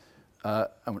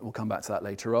 And we'll come back to that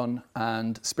later on.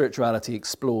 And spirituality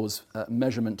explores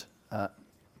measurement,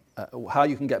 how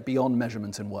you can get beyond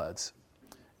measurement in words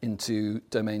into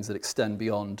domains that extend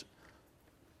beyond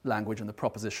language and the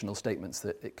propositional statements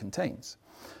that it contains.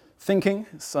 Thinking.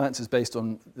 Science is based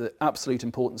on the absolute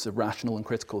importance of rational and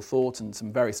critical thought and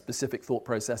some very specific thought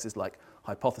processes like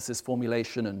hypothesis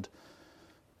formulation and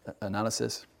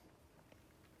analysis,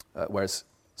 whereas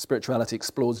spirituality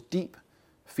explores deep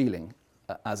feeling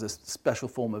as a special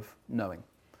form of knowing,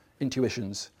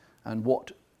 intuitions, and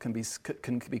what can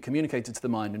be communicated to the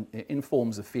mind in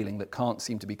forms of feeling that can't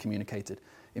seem to be communicated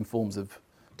in forms of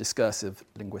discursive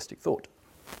linguistic thought.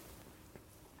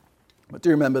 But do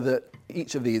remember that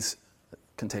each of these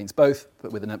contains both,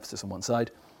 but with an emphasis on one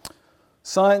side.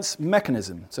 Science,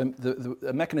 mechanism. So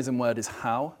the mechanism word is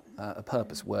how, a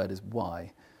purpose word is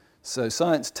why. So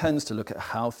science tends to look at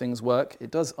how things work.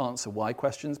 It does answer why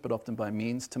questions, but often by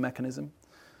means to mechanism.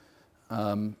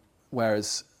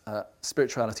 Whereas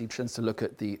spirituality tends to look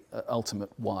at the ultimate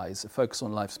whys, a focus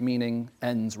on life's meaning,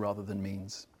 ends rather than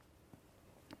means.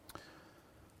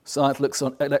 Science looks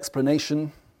at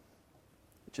explanation,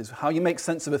 which is how you make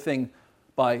sense of a thing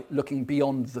by looking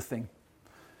beyond the thing.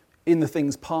 In the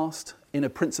thing's past, in a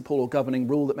principle or governing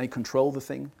rule that may control the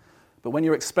thing. But when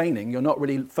you're explaining, you're not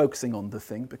really focusing on the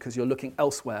thing because you're looking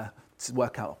elsewhere to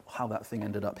work out how that thing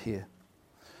ended up here.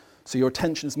 So your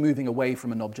attention is moving away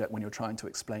from an object when you're trying to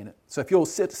explain it. So if you're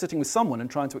sitting with someone and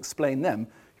trying to explain them,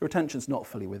 your attention's not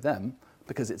fully with them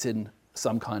because it's in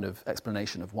some kind of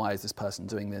explanation of why is this person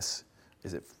doing this?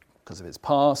 Is it because of his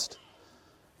past?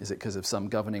 Is it because of some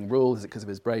governing rule? Is it because of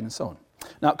his brain? And so on.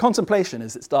 Now, contemplation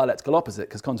is its dialectical opposite,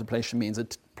 because contemplation means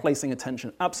placing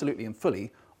attention absolutely and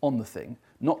fully on the thing,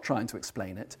 not trying to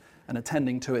explain it, and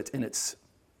attending to it in its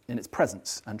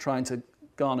presence, and trying to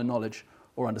garner knowledge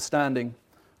or understanding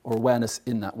or awareness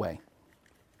in that way.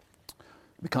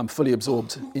 Become fully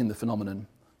absorbed in the phenomenon.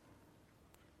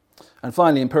 And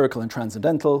finally, empirical and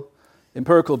transcendental.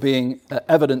 Empirical being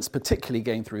evidence particularly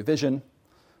gained through vision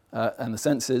and the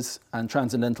senses, and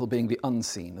transcendental being the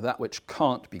unseen, that which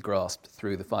can't be grasped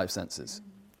through the five senses.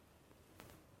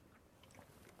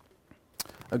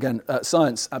 Again,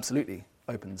 science absolutely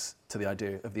opens to the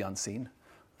idea of the unseen.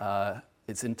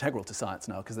 It's integral to science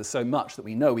now, because there's so much that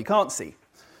we know we can't see.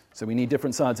 So we need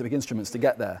different scientific instruments to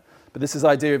get there. But this is the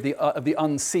idea of the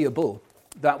unseeable,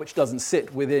 that which doesn't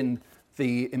sit within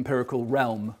the empirical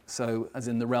realm, so as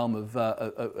in the realm of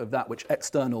that which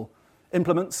external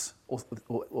implements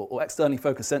or externally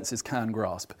focused senses can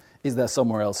grasp. Is there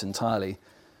somewhere else entirely?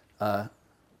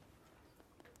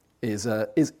 Is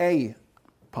a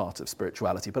part of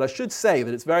spirituality. But I should say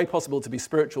that it's very possible to be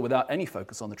spiritual without any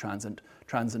focus on the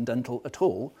transcendental at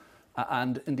all.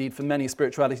 And indeed, for many,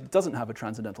 spirituality doesn't have a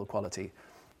transcendental quality.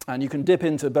 And you can dip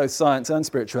into both science and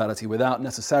spirituality without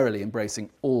necessarily embracing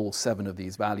all 7 of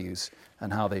these values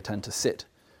and how they tend to sit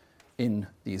in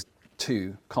these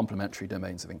 2 complementary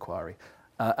domains of inquiry.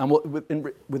 And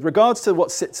with regards to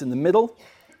what sits in the middle,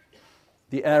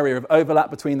 the area of overlap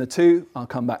between the 2, I'll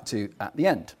come back to at the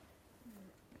end.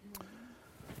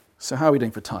 So how are we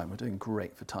doing for time? We're doing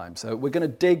great for time. So we're going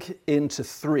to dig into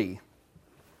 3.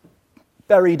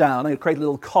 Bury down. I'm going to create a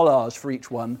little collage for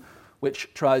each one,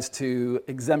 which tries to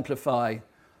exemplify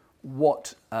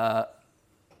what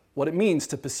it means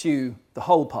to pursue the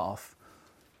whole path,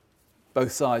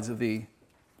 both sides of the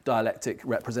dialectic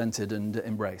represented and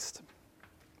embraced.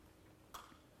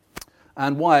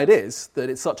 And why it is that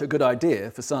it's such a good idea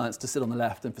for science to sit on the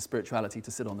left and for spirituality to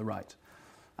sit on the right.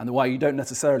 And why you don't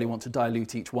necessarily want to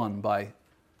dilute each one by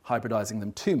hybridizing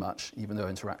them too much, even though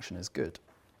interaction is good.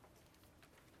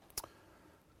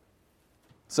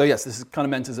 So yes, this is kind of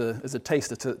meant as a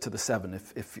taster to the 7.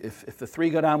 If the 3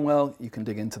 go down well, you can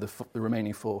dig into the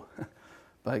remaining 4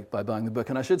 by buying the book.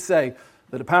 And I should say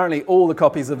that apparently all the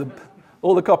copies of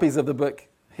the book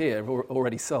here have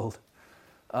already sold.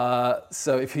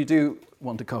 So if you do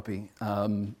want a copy,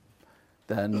 then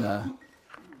and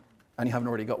you haven't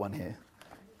already got one here,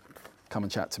 come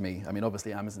and chat to me. I mean,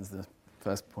 obviously Amazon's the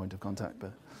first point of contact,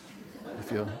 but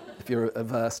if you're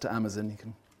averse to Amazon, you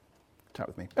can chat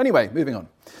with me. Anyway, moving on.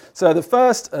 So the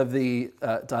first of the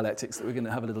dialectics that we're going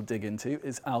to have a little dig into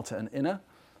is outer and inner.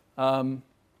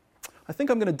 I think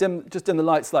I'm going to dim the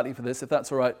light slightly for this, if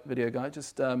that's all right, video guy.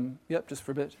 Just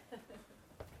for a bit.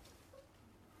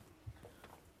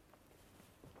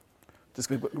 Just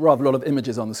rather a lot of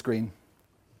images on the screen.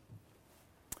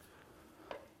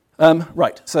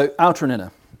 Right, so outer and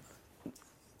inner.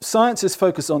 Science's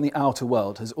focus on the outer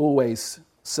world has always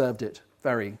served it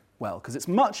very well, because it's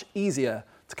much easier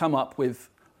to come up with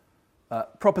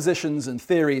propositions and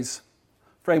theories,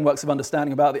 frameworks of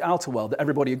understanding about the outer world that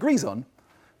everybody agrees on,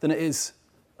 than it is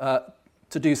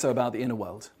to do so about the inner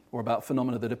world, or about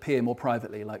phenomena that appear more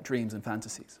privately, like dreams and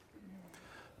fantasies.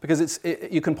 Because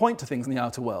you can point to things in the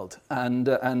outer world, and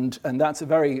that's a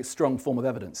very strong form of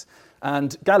evidence.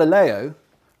 And Galileo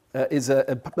is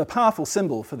a powerful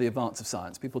symbol for the advance of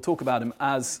science. People talk about him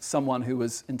as someone who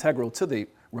was integral to the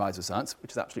rise of science,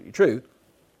 which is absolutely true.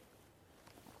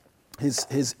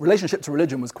 His relationship to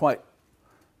religion was quite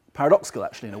paradoxical,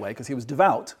 actually, in a way, because he was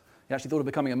devout. He actually thought of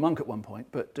becoming a monk at one point,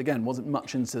 but again, wasn't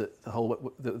much into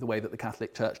the way that the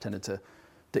Catholic Church tended to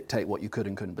dictate what you could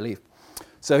and couldn't believe.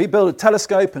 So he built a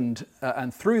telescope, and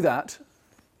through that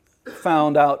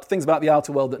found out things about the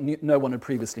outer world that no one had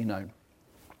previously known.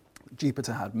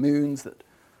 Jupiter had moons, that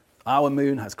our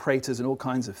moon has craters and all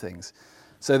kinds of things.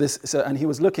 And he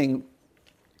was looking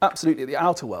absolutely at the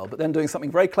outer world, but then doing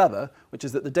something very clever, which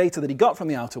is that the data that he got from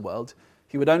the outer world,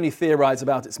 he would only theorize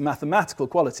about its mathematical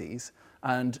qualities,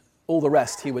 and all the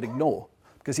rest he would ignore,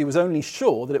 because he was only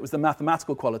sure that it was the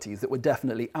mathematical qualities that were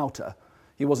definitely outer.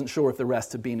 He wasn't sure if the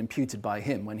rest had been imputed by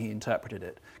him when he interpreted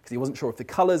it, because he wasn't sure if the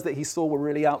colors that he saw were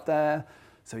really out there.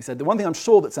 So he said, the one thing I'm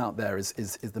sure that's out there is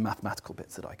the mathematical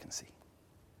bits that I can see.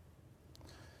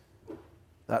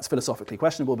 That's philosophically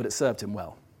questionable, but it served him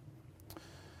well.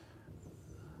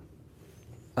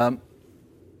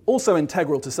 Also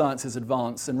integral to science's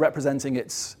advance and representing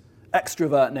its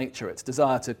extrovert nature, its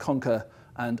desire to conquer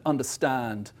and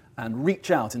understand and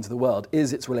reach out into the world,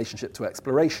 is its relationship to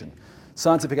exploration.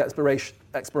 Scientific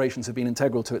explorations have been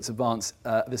integral to its advance.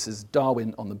 This is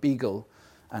Darwin on the Beagle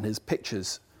and his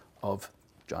pictures of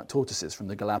giant tortoises from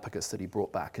the Galapagos that he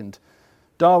brought back. And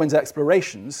Darwin's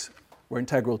explorations were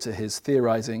integral to his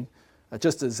theorizing,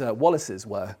 just as Wallace's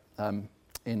were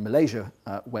in Malaysia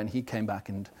when he came back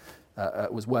and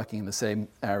was working in the same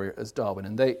area as Darwin.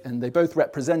 And they both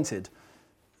represented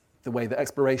the way that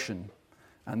exploration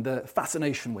and the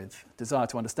fascination with desire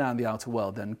to understand the outer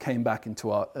world then came back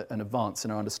into an advance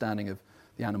in our understanding of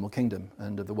the animal kingdom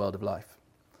and of the world of life.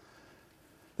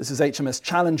 This is HMS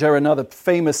Challenger, another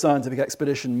famous scientific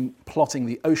expedition plotting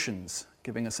the oceans,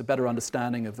 giving us a better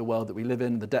understanding of the world that we live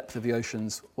in, the depth of the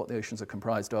oceans, what the oceans are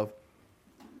comprised of.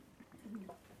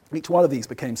 Each one of these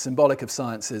became symbolic of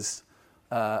science's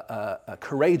a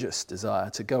courageous desire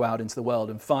to go out into the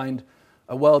world and find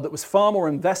a world that was far more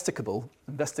investigable,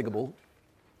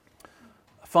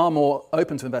 far more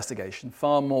open to investigation,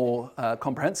 far more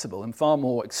comprehensible, and far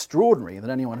more extraordinary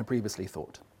than anyone had previously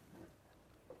thought.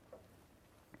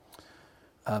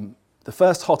 The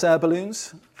first hot air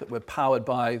balloons that were powered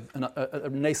by a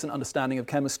nascent understanding of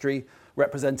chemistry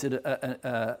represented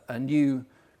a new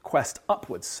quest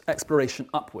upwards, exploration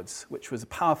upwards, which was a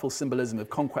powerful symbolism of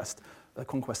conquest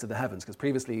of the heavens, because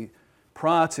previously,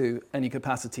 prior to any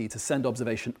capacity to send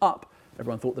observation up,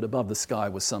 everyone thought that above the sky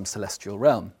was some celestial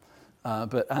realm.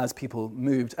 But as people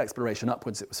moved exploration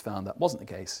upwards, it was found that wasn't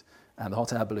the case, and the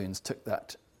hot air balloons took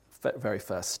that very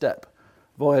first step.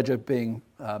 Voyager, being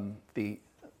the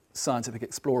scientific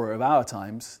explorer of our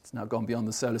times, it's now gone beyond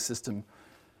the solar system,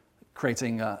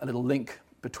 creating a little link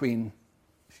between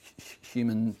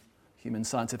human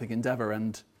scientific endeavor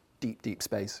and deep, deep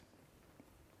space,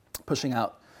 pushing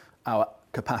out our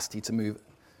capacity to move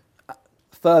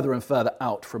further and further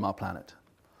out from our planet.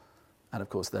 And of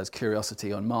course, there's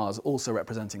Curiosity on Mars, also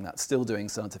representing that, still doing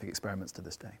scientific experiments to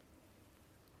this day.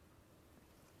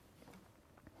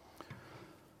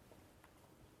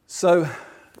 So,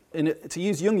 to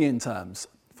use Jungian terms,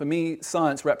 for me,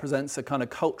 science represents a kind of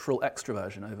cultural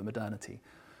extroversion over modernity.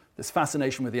 This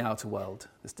fascination with the outer world,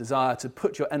 this desire to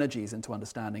put your energies into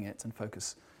understanding it and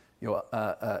focus your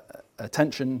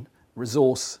attention,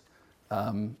 resource,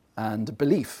 and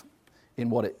belief in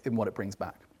what it brings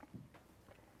back.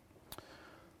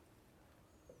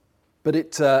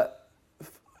 But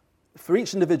for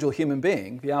each individual human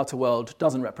being, the outer world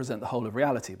doesn't represent the whole of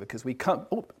reality, because we come.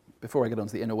 Oh, before I get on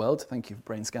to the inner world, thank you,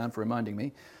 BrainScan, for reminding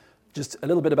me, just a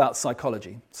little bit about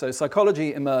psychology. So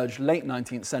psychology emerged late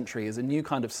 19th century as a new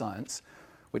kind of science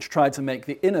which tried to make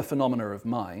the inner phenomena of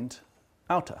mind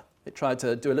outer. It tried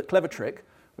to do a clever trick,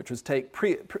 which was take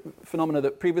phenomena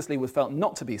that previously was felt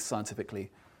not to be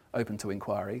scientifically open to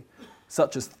inquiry,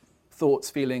 such as thoughts,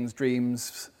 feelings,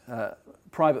 dreams,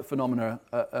 private phenomena,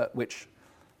 which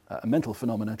mental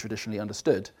phenomena traditionally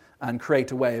understood, and create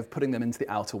a way of putting them into the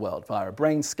outer world via a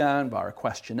brain scan, via a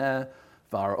questionnaire,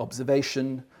 via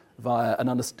observation, via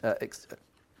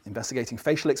investigating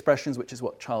facial expressions, which is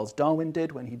what Charles Darwin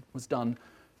did when he was done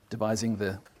devising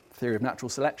the theory of natural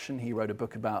selection. He wrote a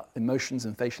book about emotions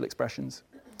and facial expressions.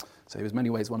 So he was in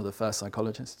many ways one of the first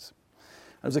psychologists.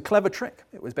 And it was a clever trick.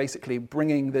 It was basically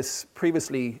bringing this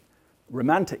previously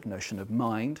romantic notion of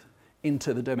mind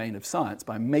into the domain of science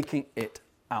by making it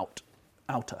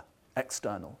outer,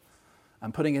 external,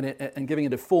 and putting it in, and giving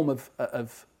it a form of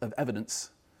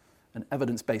evidence, an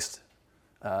evidence-based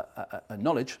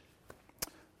knowledge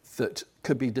that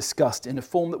could be discussed in a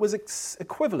form that was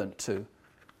equivalent to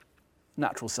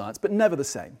natural science, but never the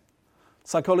same.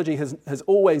 Psychology has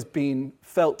always been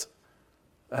felt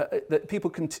that people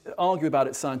can argue about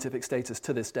its scientific status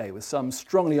to this day, with some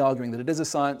strongly arguing that it is a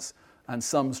science and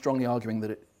some strongly arguing that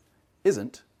it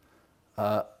isn't.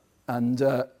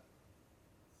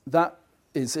 That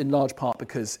is in large part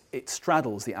because it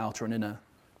straddles the outer and inner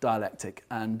dialectic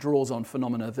and draws on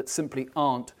phenomena that simply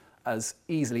aren't as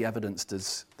easily evidenced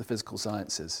as the physical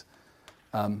sciences.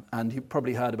 And you've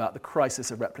probably heard about the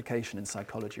crisis of replication in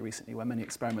psychology recently, where many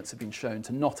experiments have been shown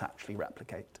to not actually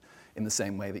replicate in the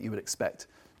same way that you would expect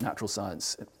natural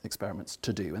science experiments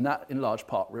to do. And that, in large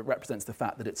part, represents the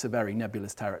fact that it's a very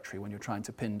nebulous territory when you're trying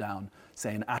to pin down,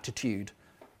 say, an attitude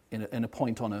in a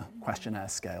point on a questionnaire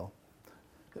scale.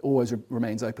 It always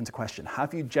remains open to question.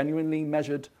 Have you genuinely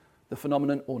measured the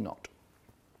phenomenon or not?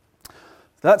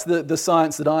 That's the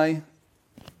science that I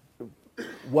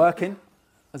work in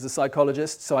as a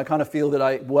psychologist. So I kind of feel that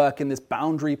I work in this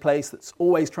boundary place that's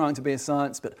always trying to be a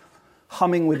science, but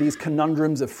humming with these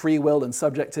conundrums of free will and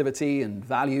subjectivity and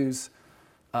values.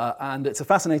 And it's a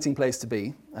fascinating place to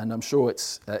be, and I'm sure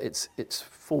it's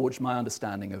forged my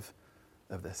understanding of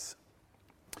this.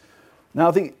 Now,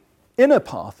 the inner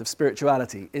path of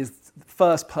spirituality is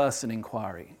first-person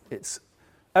inquiry. It's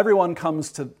everyone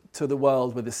comes to the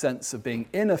world with a sense of being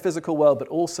in a physical world, but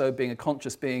also being a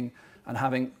conscious being and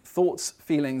having thoughts,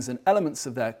 feelings, and elements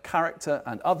of their character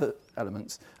and other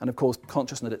elements, and of course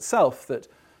consciousness itself that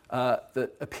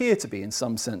appear to be in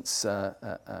some sense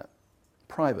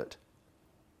private,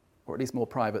 or at least more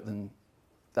private than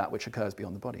that which occurs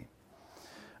beyond the body.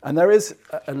 And there is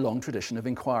a long tradition of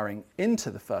inquiring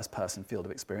into the first-person field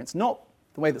of experience, not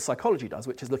the way that psychology does,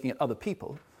 which is looking at other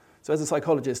people. So as a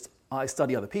psychologist, I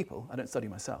study other people. I don't study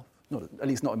myself, at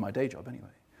least not in my day job anyway.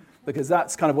 Because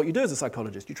that's kind of what you do as a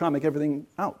psychologist. You try and make everything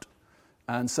out.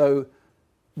 And so,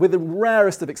 with the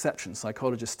rarest of exceptions,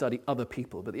 psychologists study other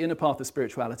people. But the inner path of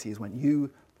spirituality is when you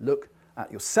look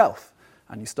at yourself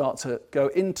and you start to go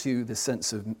into this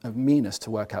sense of meanness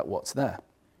to work out what's there.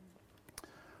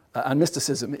 And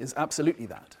mysticism is absolutely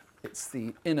that. It's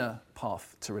the inner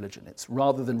path to religion. It's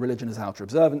rather than religion as outer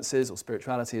observances or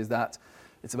spirituality as that.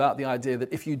 It's about the idea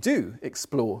that if you do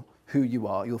explore who you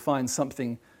are, you'll find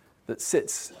something that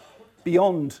sits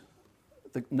beyond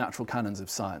the natural canons of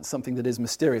science, something that is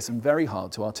mysterious and very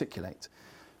hard to articulate.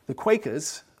 The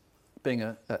Quakers, being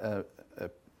an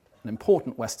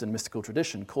important Western mystical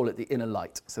tradition, call it the inner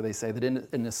light. So they say that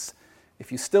in this,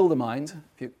 if you still the mind,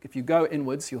 if you go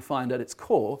inwards, you'll find at its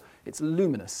core, it's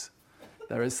luminous.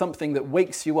 There is something that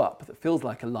wakes you up, that feels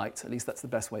like a light. At least that's the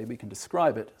best way we can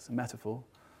describe it as a metaphor,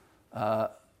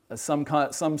 as some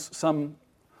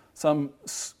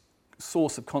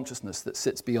source of consciousness that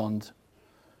sits beyond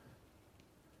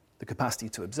the capacity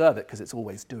to observe it, because it's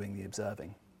always doing the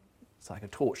observing. It's like a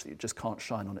torch that you just can't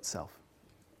shine on itself.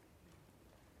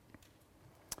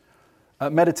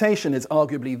 Meditation is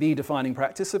arguably the defining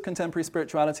practice of contemporary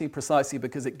spirituality, precisely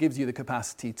because it gives you the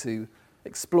capacity to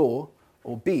explore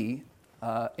or be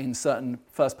in certain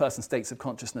first-person states of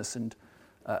consciousness and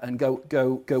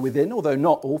go within. Although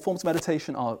not all forms of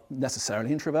meditation are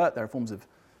necessarily introvert. There are forms of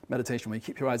meditation where you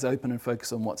keep your eyes open and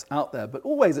focus on what's out there. But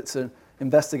always it's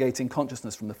investigating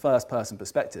consciousness from the first-person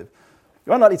perspective.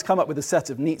 You're unlikely to come up with a set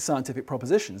of neat scientific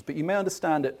propositions, but you may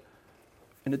understand it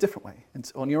in a different way,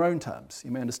 on your own terms.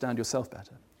 You may understand yourself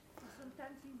better.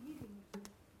 Sometimes in healing.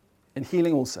 In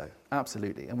healing also,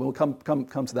 absolutely. And we'll come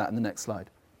to that in the next slide.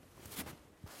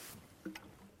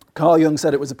 Carl Jung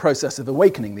said it was a process of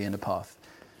awakening the inner path.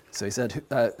 So he said,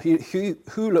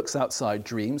 who looks outside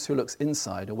dreams, who looks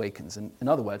inside awakens. And in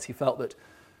other words, he felt that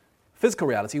physical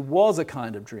reality was a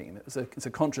kind of dream. It's a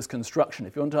conscious construction.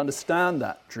 If you want to understand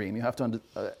that dream, you have to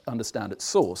understand its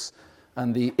source.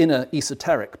 And the inner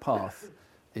esoteric path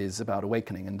is about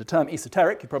awakening. And the term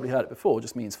esoteric, you've probably heard it before,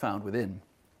 just means found within.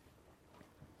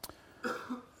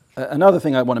 Another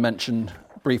thing I want to mention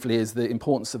briefly is the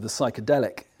importance of the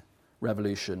psychedelic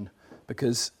revolution,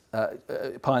 because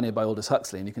pioneered by Aldous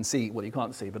Huxley, and you can see, well, you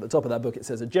can't see, but at the top of that book it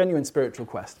says A Genuine Spiritual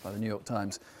Quest by the New York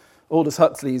Times. Aldous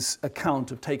Huxley's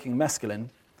account of taking mescaline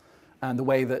and the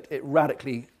way that it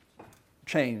radically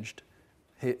changed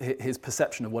his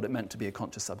perception of what it meant to be a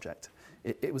conscious subject.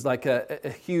 It was like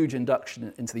a huge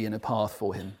induction into the inner path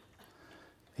for him.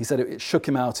 He said it shook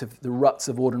him out of the ruts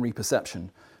of ordinary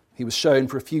perception. He was shown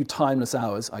for a few timeless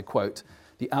hours, I quote,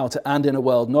 the outer and inner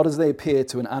world, not as they appear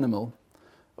to an animal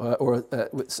or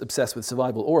obsessed with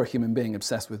survival, or a human being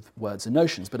obsessed with words and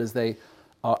notions, but as they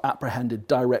are apprehended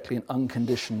directly and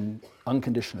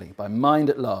unconditionally by mind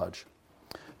at large.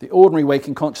 The ordinary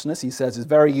waking consciousness, he says, is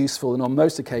very useful and on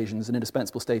most occasions an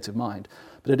indispensable state of mind,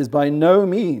 but it is by no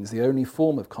means the only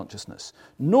form of consciousness,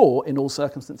 nor in all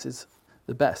circumstances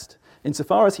the best.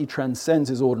 Insofar as he transcends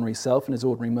his ordinary self and his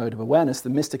ordinary mode of awareness, the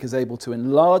mystic is able to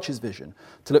enlarge his vision,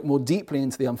 to look more deeply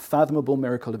into the unfathomable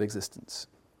miracle of existence.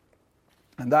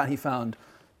 And that he found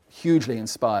hugely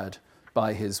inspired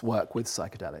by his work with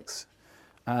psychedelics.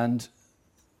 And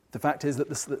the fact is that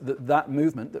that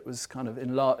movement that was kind of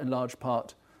in large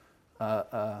part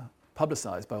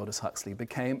publicized by Aldous Huxley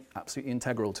became absolutely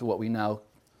integral to what we now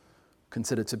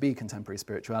consider to be contemporary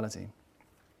spirituality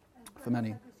for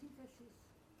many.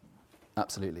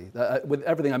 Absolutely. With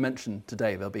everything I mentioned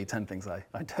today, there'll be 10 things I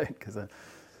don't, because I'm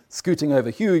scooting over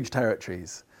huge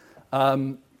territories.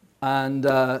 And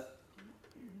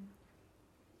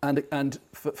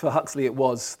for Huxley, it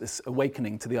was this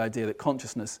awakening to the idea that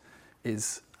consciousness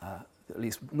is, at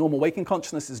least normal waking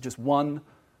consciousness, is just one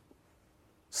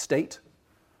state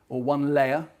or one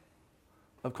layer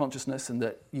of consciousness, and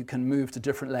that you can move to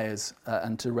different layers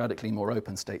and to radically more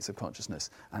open states of consciousness,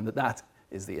 and that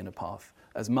is the inner path.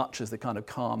 As much as the kind of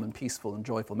calm and peaceful and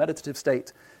joyful meditative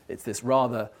state, it's this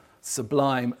rather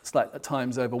sublime, slight, at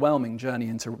times overwhelming journey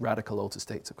into radical altered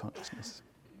states of consciousness.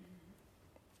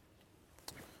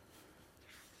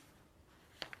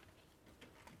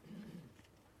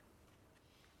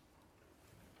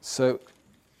 So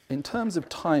in terms of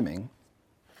timing,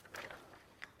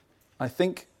 I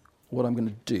think what I'm going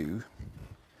to do,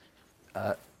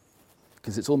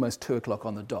 because it's almost 2 o'clock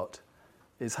on the dot,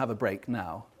 is have a break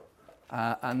now,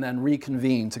 and then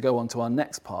reconvene to go on to our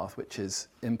next path, which is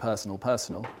impersonal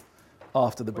personal,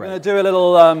 after the break. We're going to do a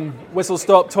little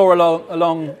whistle-stop tour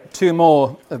along 2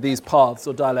 more of these paths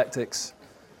or dialectics,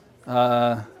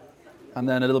 and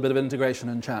then a little bit of integration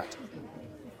and chat.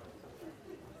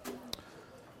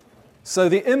 So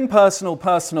the impersonal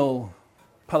personal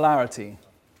polarity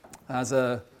as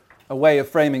a way of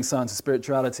framing science and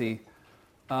spirituality,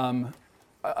 I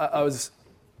was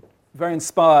very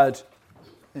inspired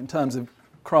in terms of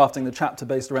crafting the chapter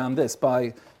based around this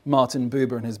by Martin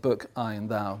Buber in his book I and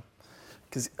Thou.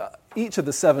 Because each of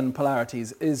the 7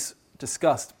 polarities is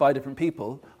discussed by different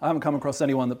people. I haven't come across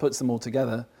anyone that puts them all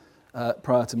together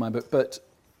prior to my book, but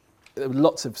there were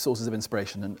lots of sources of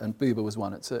inspiration, and Buber was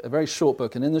one. It's a very short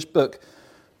book, and in this book,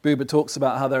 Buber talks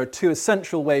about how there are 2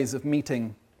 essential ways of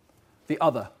meeting the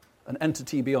other, an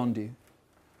entity beyond you.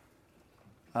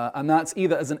 And that's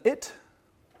either as an it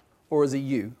or as a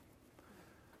you.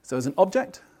 So as an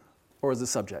object or as a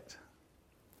subject.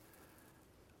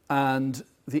 And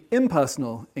the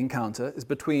impersonal encounter is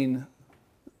between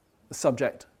a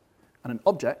subject and an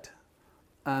object,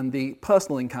 and the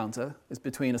personal encounter is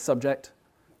between a subject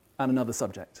and another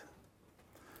subject.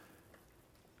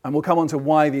 And we'll come on to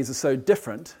why these are so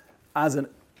different as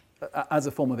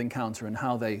a form of encounter and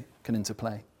how they can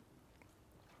interplay.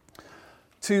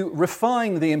 To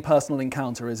refine the impersonal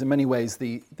encounter is in many ways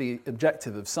the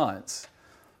objective of science.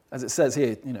 As it says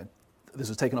here, this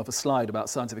was taken off a slide about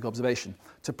scientific observation.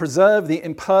 To preserve the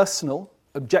impersonal,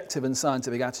 objective and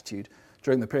scientific attitude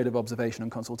during the period of observation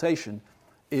and consultation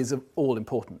is of all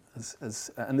important.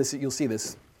 And this, you'll see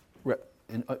this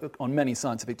on many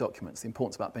scientific documents, the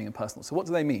importance about being impersonal. So what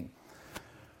do they mean?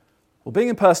 Well, being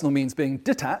impersonal means being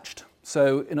detached.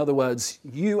 So in other words,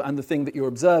 you and the thing that you're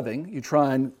observing, you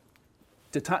try and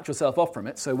detach yourself off from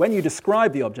it. So when you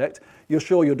describe the object, you're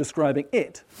sure you're describing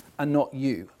it and not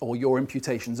you, or your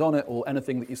imputations on it, or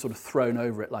anything that you've sort of thrown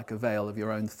over it like a veil of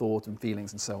your own thought and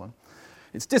feelings and so on.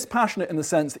 It's dispassionate in the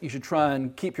sense that you should try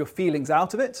and keep your feelings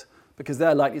out of it, because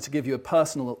they're likely to give you a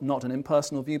personal, not an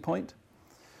impersonal viewpoint.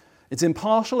 It's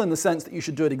impartial in the sense that you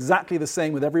should do it exactly the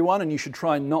same with everyone, and you should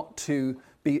try not to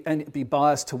be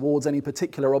biased towards any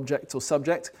particular object or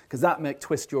subject, because that might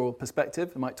twist your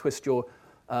perspective, it might twist your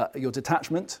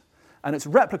detachment. And it's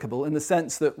replicable in the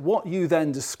sense that what you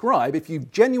then describe, if you've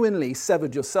genuinely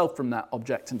severed yourself from that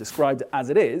object and described it as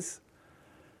it is,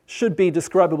 should be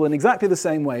describable in exactly the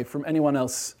same way from anyone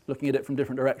else looking at it from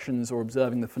different directions or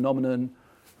observing the phenomenon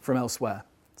from elsewhere.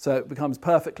 So it becomes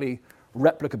perfectly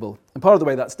replicable. And part of the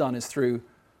way that's done is through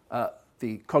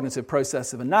the cognitive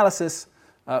process of analysis.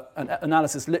 And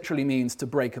analysis literally means to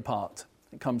break apart.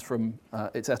 It comes from,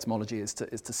 its etymology is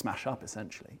to smash up,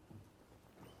 essentially.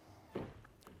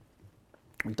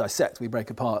 We dissect, we break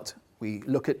apart, we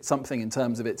look at something in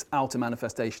terms of its outer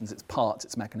manifestations, its parts,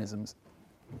 its mechanisms.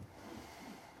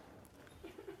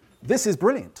 This is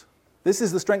brilliant. This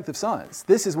is the strength of science.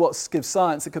 This is what gives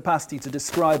science the capacity to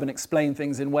describe and explain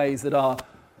things in ways that are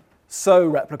so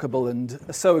replicable and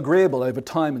so agreeable over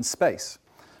time and space.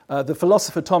 The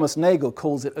philosopher Thomas Nagel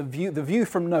calls it the view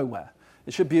from nowhere.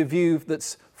 It should be a view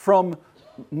that's from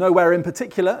nowhere in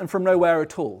particular and from nowhere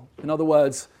at all. In other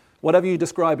words, whatever you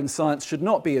describe in science should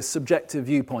not be a subjective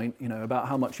viewpoint, about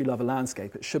how much you love a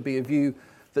landscape. It should be a view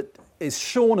that is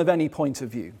shorn of any point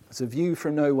of view. It's a view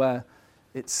from nowhere.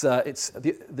 It's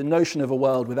the notion of a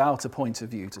world without a point of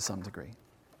view to some degree.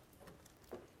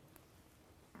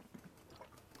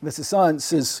 This is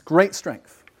science's great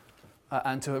strength,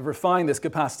 and to have refined this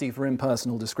capacity for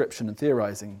impersonal description and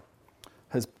theorizing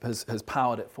has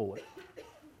powered it forward.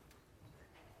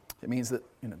 It means that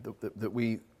that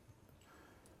we,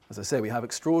 as I say, we have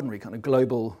extraordinary kind of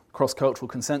global cross-cultural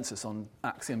consensus on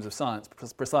axioms of science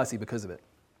precisely because of it.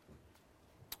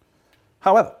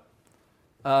 However,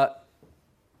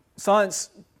 science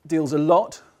deals a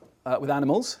lot with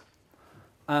animals,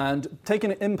 and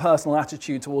taking an impersonal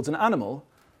attitude towards an animal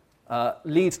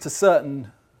leads to certain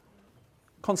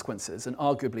consequences and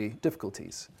arguably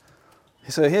difficulties.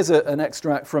 So here's an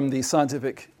extract from the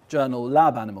scientific journal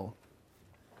Lab Animal,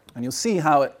 and you'll see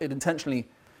how it intentionally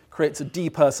creates a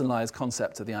depersonalized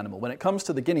concept of the animal. When it comes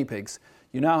to the guinea pigs,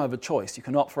 you now have a choice. You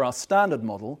can opt for our standard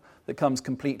model that comes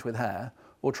complete with hair,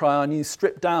 or try our new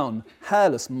stripped-down,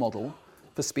 hairless model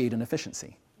for speed and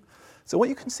efficiency. So what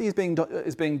you can see is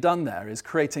being done there is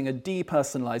creating a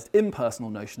depersonalized,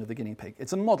 impersonal notion of the guinea pig.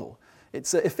 It's a model.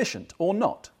 It's efficient or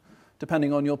not,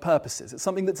 depending on your purposes. It's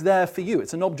something that's there for you.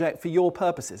 It's an object for your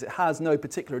purposes. It has no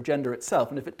particular agenda itself,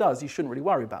 and if it does, you shouldn't really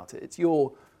worry about it. It's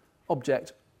your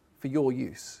object for your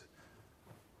use.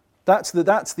 That's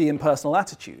the impersonal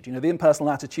attitude. The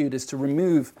impersonal attitude is to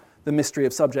remove the mystery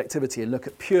of subjectivity and look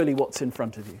at purely what's in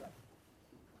front of you.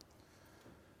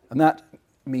 And that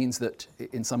means that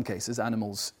in some cases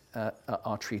animals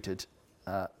are treated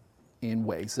in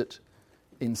ways that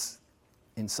in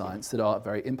science that are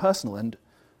very impersonal. And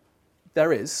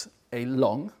there is a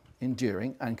long,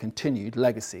 enduring and continued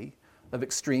legacy of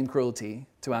extreme cruelty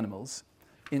to animals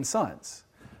in science.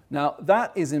 Now,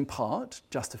 that is in part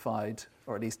justified,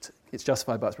 or at least it's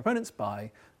justified by its proponents, by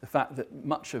the fact that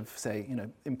much of, say,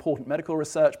 important medical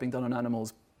research being done on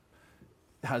animals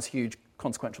has huge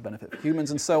consequential benefit for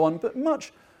humans and so on, but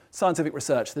much scientific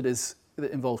research that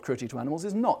involves cruelty to animals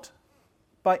is not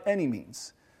by any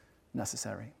means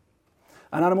necessary.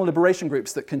 And animal liberation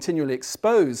groups that continually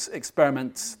expose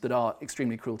experiments that are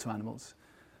extremely cruel to animals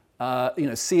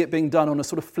see it being done on a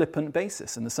sort of flippant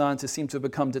basis, and the scientists seem to have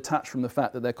become detached from the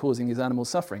fact that they're causing these animals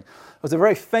suffering. There was a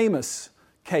very famous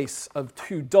case of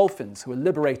 2 dolphins who were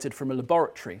liberated from a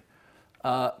laboratory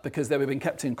because they were being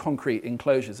kept in concrete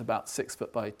enclosures about 6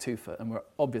 foot by 2 foot and were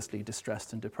obviously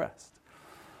distressed and depressed.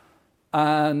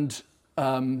 And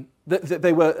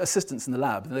they were assistants in the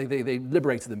lab. They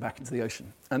liberated them back into the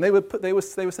ocean, and they were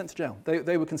sent to jail.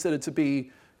 They were considered to be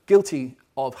guilty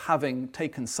of having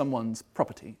taken someone's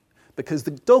property, because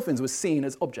the dolphins were seen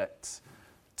as objects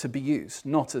to be used,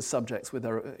 not as subjects with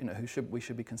their, we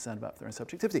should be concerned about their own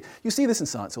subjectivity. You see this in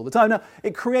science all the time. Now,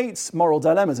 it creates moral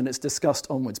dilemmas, and it's discussed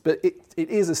onwards, but it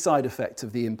is a side effect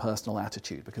of the impersonal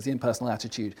attitude, because the impersonal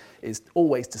attitude is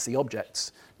always to see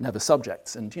objects, never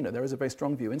subjects. And, there is a very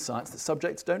strong view in science that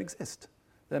subjects don't exist.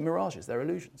 They're mirages, they're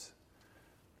illusions.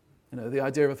 The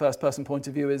idea of a first-person point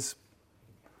of view is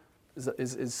an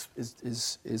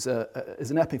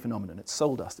epiphenomenon. It's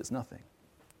soul dust, it's nothing.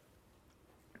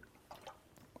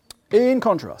 In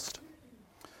contrast,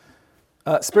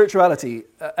 spirituality,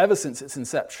 ever since its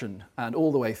inception and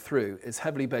all the way through, is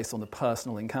heavily based on the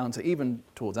personal encounter, even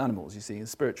towards animals. You see, the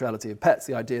spirituality of pets,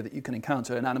 the idea that you can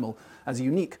encounter an animal as a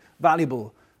unique,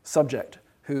 valuable subject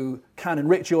who can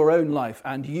enrich your own life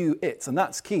and you its. And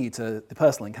that's key to the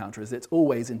personal encounter, is it's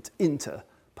always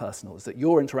interpersonal, is that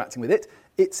you're interacting with it,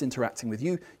 it's interacting with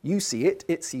you, you see it,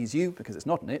 it sees you, because it's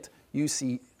not an it, you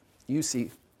see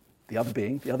the other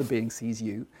being sees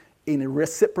you, in a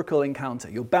reciprocal encounter.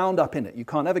 You're bound up in it. You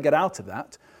can't ever get out of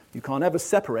that. You can't ever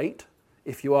separate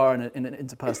if you are in an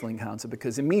interpersonal encounter,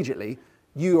 because immediately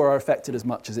you are affected as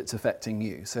much as it's affecting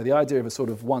you. So the idea of a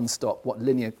sort of one-stop,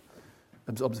 linear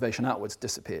observation outwards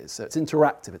disappears. So it's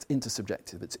interactive, it's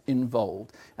intersubjective, it's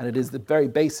involved, and it is the very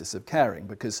basis of caring,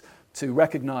 because to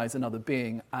recognize another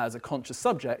being as a conscious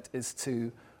subject is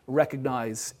to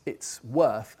recognize its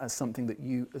worth as something that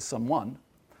you, as someone,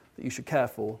 that you should care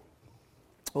for,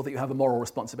 or that you have a moral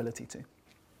responsibility to.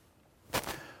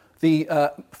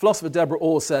 The philosopher Deborah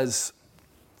Orr says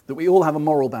that we all have a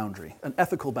moral boundary, an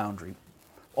ethical boundary.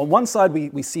 On one side,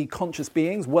 we see conscious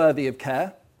beings worthy of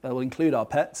care. That will include our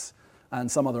pets and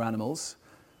some other animals.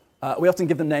 We often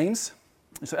give them names.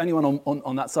 So anyone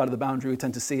on that side of the boundary we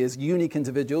tend to see as unique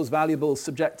individuals, valuable,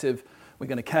 subjective. We're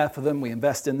going to care for them, we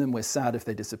invest in them, we're sad if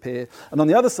they disappear. And on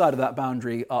the other side of that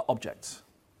boundary are objects,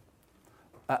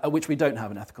 which we don't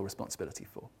have an ethical responsibility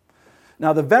for.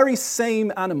 Now, the very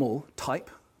same animal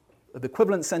type, of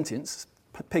equivalent sentience,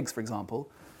 pigs, for example,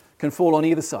 can fall on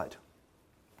either side.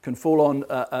 Can fall on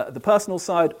the personal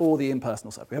side or the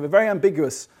impersonal side. We have a very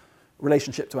ambiguous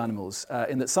relationship to animals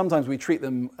in that sometimes we treat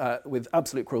them with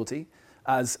absolute cruelty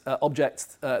as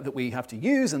objects that we have to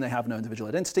use and they have no individual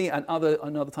identity, and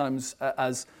other times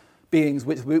as beings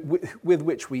with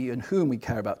which we and whom we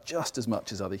care about just as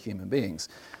much as other human beings.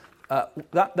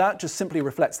 That just simply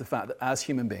reflects the fact that as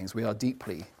human beings we are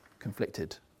deeply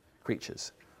conflicted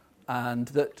creatures, and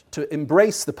that to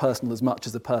embrace the personal as much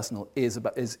as the personal is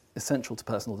essential to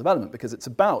personal development, because it's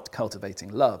about cultivating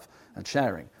love and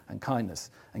sharing and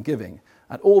kindness and giving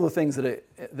and all the things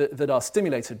that are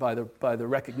stimulated by the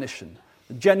recognition,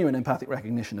 the genuine empathic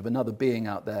recognition of another being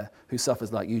out there who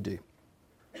suffers like you do.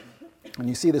 And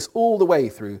you see this all the way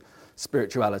through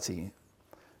spirituality,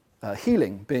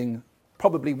 healing being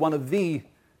probably one of the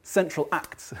central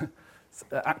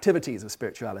activities of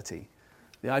spirituality.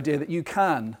 The idea that you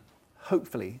can,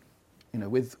 hopefully,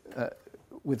 with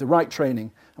the right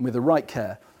training and with the right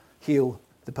care, heal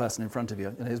the person in front of you.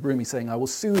 And here's Rumi saying, "I will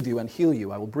soothe you and heal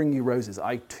you. I will bring you roses.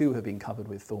 I too have been covered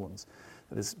with thorns."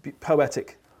 This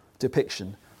poetic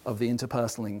depiction of the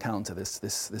interpersonal encounter,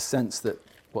 this sense that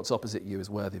what's opposite you is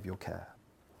worthy of your care.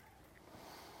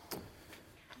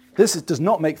 Does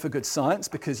not make for good science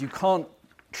because you can't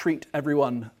treat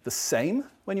everyone the same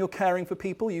when you're caring for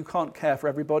people. You can't care for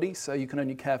everybody, so you can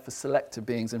only care for selected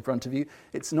beings in front of you.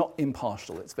 It's not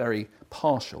impartial, it's very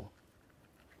partial.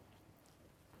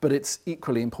 But it's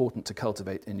equally important to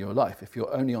cultivate in your life. If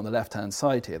you're only on the left-hand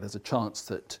side here, there's a chance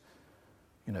that,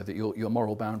 that your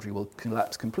moral boundary will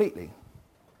collapse completely.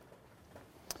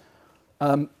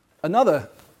 Another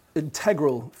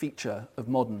integral feature of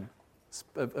modern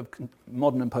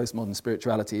and postmodern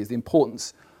spirituality is the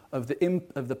importance of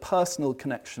the personal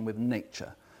connection with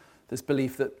nature. This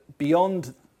belief that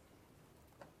beyond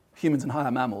humans and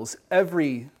higher mammals,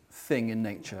 everything in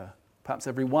nature, perhaps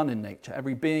everyone in nature,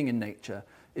 every being in nature,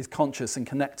 is conscious and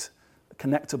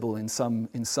connectable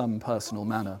in some personal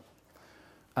manner.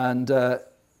 And the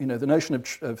notion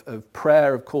of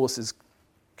prayer, of course, is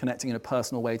connecting in a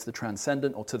personal way to the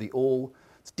transcendent or to the all.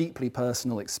 It's deeply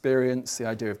personal experience, the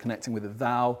idea of connecting with a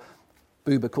thou.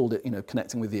 Buber called it,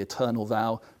 connecting with the eternal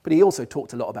thou. But he also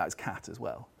talked a lot about his cat as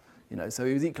well. So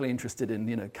he was equally interested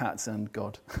in, cats and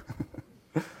God.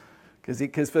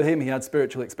 Because for him, he had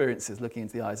spiritual experiences looking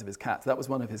into the eyes of his cat. That was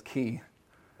one of his key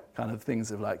kind of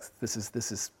things of like, this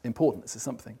is important, this is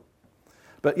something.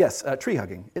 But yes, tree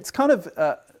hugging. It's kind of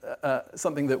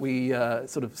something that we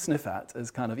sort of sniff at as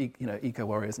kind of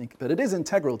eco-warriors, but it is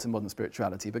integral to modern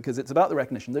spirituality because it's about the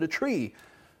recognition that a tree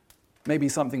may be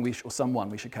something or someone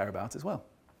we should care about as well.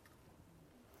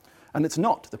 And it's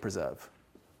not the preserve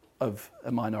of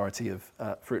a minority of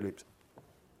Fruit Loops.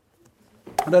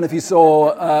 I don't know if you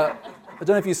saw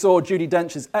Judi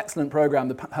Dench's excellent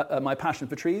program, My Passion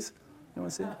for Trees. You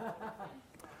want to see it?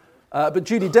 But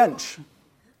Judi Dench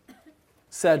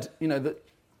said, that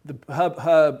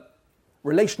her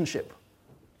relationship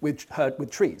with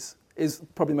trees is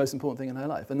probably the most important thing in her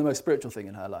life and the most spiritual thing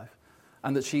in her life,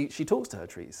 and that she talks to her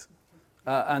trees,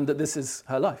 and that this is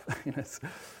her life.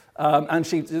 And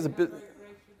she is a bit.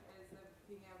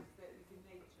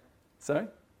 Sorry.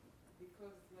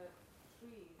 Because the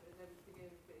tree and everything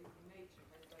else that is in nature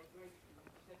has vibration and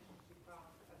potentially found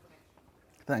a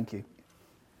connection. Thank you.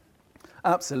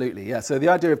 Absolutely, yeah. So the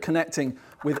idea of connecting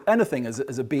with anything as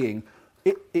a being,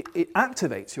 it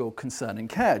activates your concern and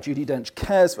care. Judi Dench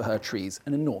cares for her trees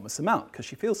an enormous amount because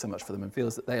she feels so much for them and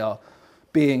feels that they are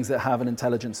beings that have an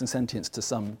intelligence and sentience to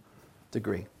some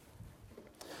degree.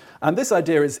 And this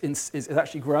idea is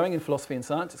actually growing in philosophy and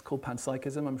science. It's called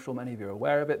panpsychism. I'm sure many of you are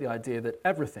aware of it, the idea that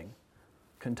everything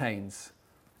contains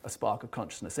a spark of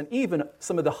consciousness. And even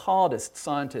some of the hardest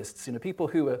scientists, people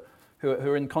who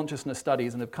are in consciousness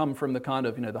studies and have come from the kind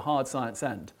of, the hard science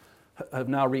end, have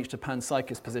now reached a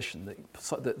panpsychist position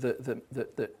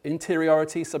that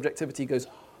interiority, subjectivity goes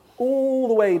all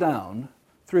the way down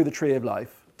through the tree of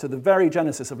life to the very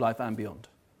genesis of life and beyond.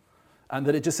 And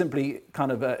that it just simply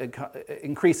kind of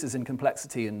increases in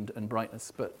complexity and brightness,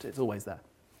 but it's always there.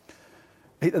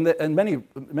 And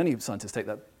many scientists take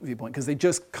that viewpoint because they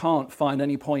just can't find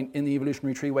any point in the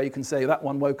evolutionary tree where you can say that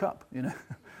one woke up,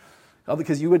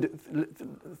 Because you would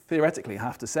theoretically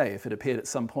have to say, if it appeared at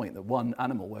some point, that one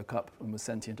animal woke up and was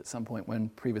sentient at some point when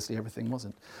previously everything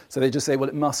wasn't. So they just say, well,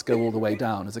 it must go all the way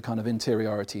down as a kind of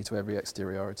interiority to every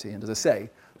exteriority. And as I say,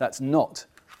 that's not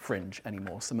fringe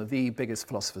anymore. Some of the biggest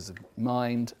philosophers of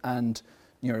mind and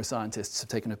neuroscientists have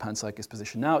taken a panpsychist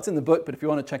position. Now, it's in the book, but if you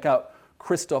want to check out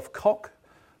Christoph Koch,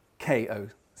 Koch,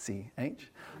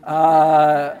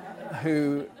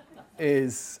 who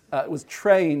was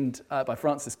trained by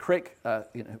Francis Crick,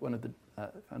 one of the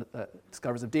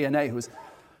discoverers of DNA, who was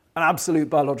an absolute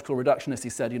biological reductionist. He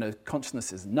said,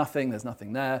 consciousness is nothing, there's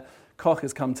nothing there. Koch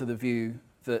has come to the view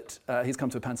that he's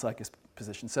come to a panpsychist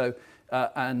position. So,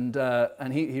 and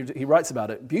he writes about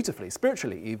it beautifully,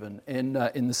 spiritually even, in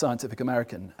the Scientific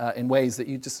American, in ways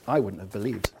that I wouldn't have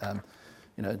believed.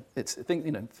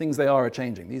 Things they are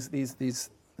changing.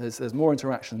 There's more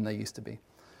interaction than there used to be.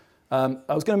 I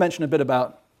was going to mention a bit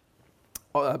about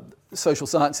social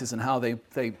sciences and how they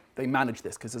manage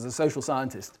this, because as a social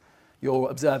scientist, you're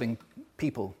observing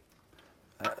people,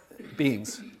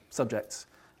 beings, subjects,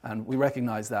 and we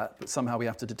recognize that, but somehow we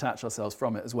have to detach ourselves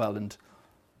from it as well. And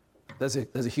there's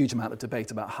a huge amount of debate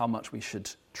about how much we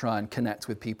should try and connect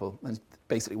with people. And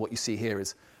basically what you see here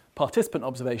is participant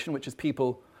observation, which is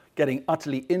people getting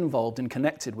utterly involved and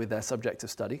connected with their subject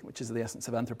of study, which is the essence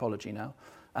of anthropology now,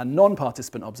 and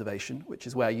non-participant observation, which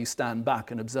is where you stand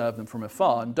back and observe them from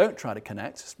afar and don't try to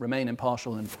connect, just remain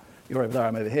impartial, and you're over there,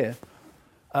 I'm over here.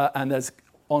 And there's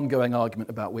ongoing argument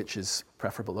about which is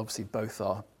preferable. Obviously, both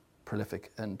are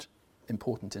prolific and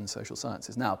important in social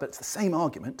sciences now, but it's the same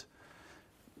argument.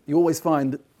 You always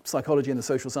find that psychology and the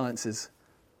social sciences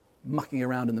mucking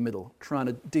around in the middle, trying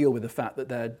to deal with the fact that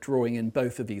they're drawing in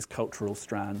both of these cultural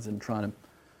strands and trying to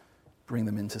bring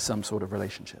them into some sort of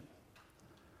relationship.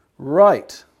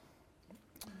 Right.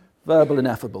 Verbal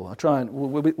ineffable. I'll try and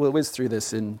we'll whiz through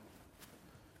this in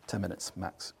 10 minutes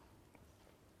max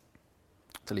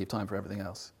to leave time for everything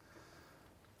else.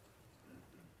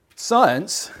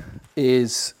 Science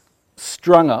is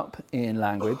strung up in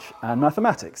language and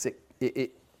mathematics.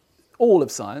 All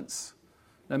of science,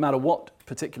 no matter what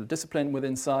particular discipline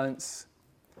within science,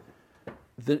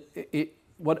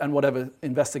 whatever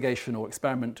investigation or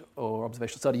experiment or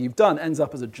observational study you've done ends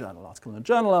up as a journal article. And a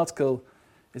journal article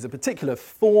is a particular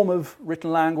form of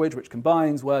written language which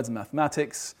combines words and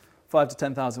mathematics, 5,000 to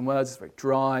 10,000 words. It's very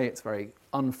dry, it's very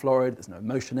unflorid, there's no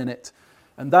emotion in it.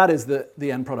 And that is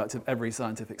the end product of every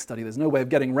scientific study. There's no way of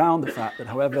getting around the fact that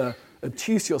however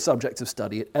obtuse your subject of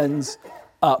study, it ends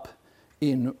up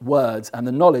in words, and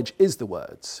the knowledge is the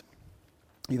words.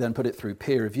 You then put it through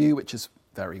peer review, which is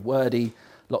very wordy,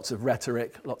 lots of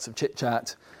rhetoric, lots of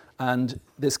chit-chat, and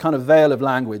this kind of veil of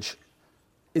language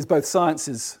is both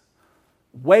science's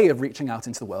way of reaching out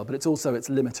into the world, but it's also its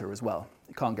limiter as well.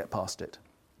 You can't get past it.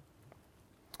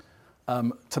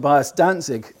 Tobias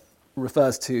Danzig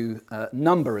refers to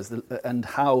number and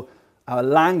how our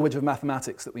language of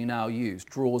mathematics that we now use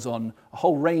draws on a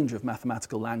whole range of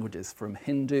mathematical languages, from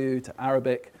Hindu to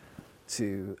Arabic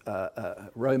to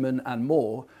Roman and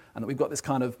more, and that we've got this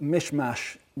kind of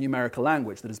mishmash numerical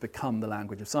language that has become the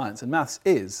language of science. And maths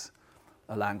is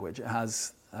a language. It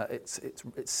has its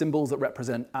symbols that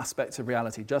represent aspects of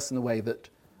reality, just in the way that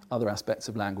other aspects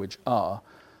of language are.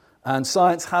 And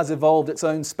science has evolved its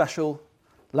own special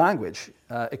language.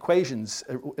 Equations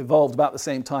evolved about the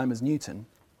same time as Newton.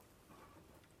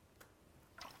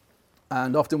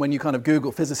 And often when you kind of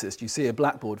Google physicist, you see a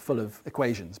blackboard full of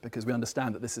equations, because we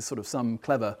understand that this is sort of some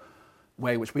clever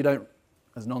way which we don't,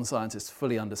 as non-scientists,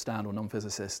 fully understand, or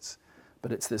non-physicists.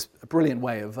 But it's this brilliant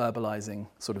way of verbalizing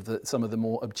sort of some of the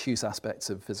more obtuse aspects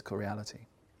of physical reality.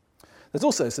 There's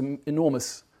also some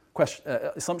enormous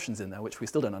assumptions in there which we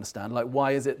still don't understand, like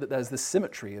why is it that there's this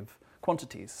symmetry of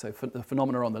quantities? So the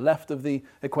phenomena on the left of the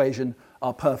equation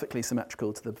are perfectly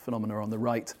symmetrical to the phenomena on the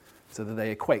right, so that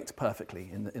they equate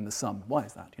perfectly in the sum. Why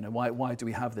is that? Why do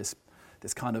we have this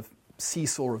kind of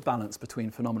seesaw of balance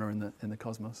between phenomena in the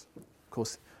cosmos? Of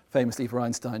course, famously for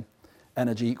Einstein,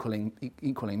 energy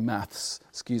equaling mass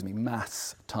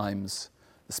times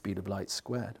the speed of light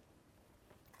squared.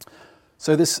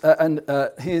 So this,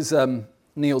 here's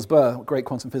Niels Bohr, a great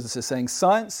quantum physicist, saying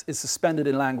science is suspended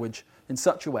in language in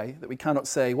such a way that we cannot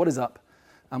say what is up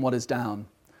and what is down.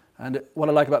 And what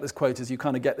I like about this quote is you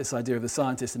kind of get this idea of the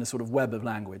scientist in a sort of web of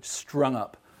language, strung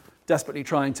up, desperately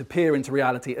trying to peer into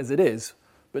reality as it is,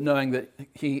 but knowing that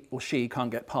he or she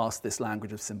can't get past this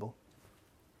language of symbol.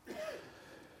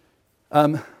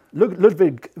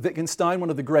 Ludwig Wittgenstein,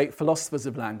 one of the great philosophers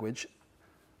of language,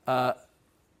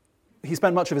 he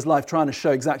spent much of his life trying to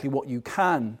show exactly what you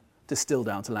can distill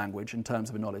down to language in terms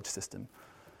of a knowledge system.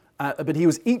 But he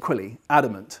was equally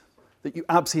adamant that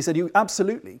he said you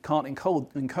absolutely can't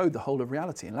encode the whole of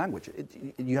reality in language.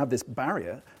 You have this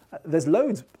barrier. There's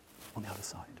loads on the other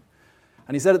side.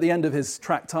 And he said at the end of his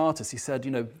Tractatus, he said,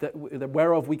 that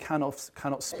whereof we cannot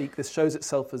speak, this shows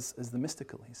itself as the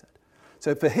mystical, he said.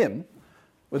 So for him,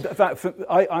 in fact,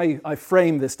 I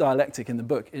frame this dialectic in the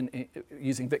book in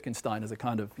using Wittgenstein as a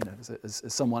kind of, as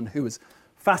someone who was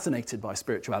fascinated by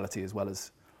spirituality as well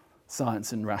as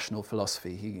science and rational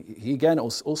philosophy. He again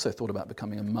also thought about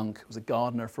becoming a monk, was a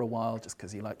gardener for a while just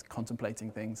because he liked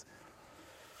contemplating things.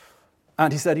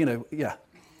 And he said,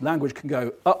 language can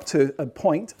go up to a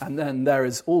point, and then there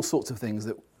is all sorts of things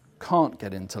that can't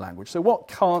get into language. So what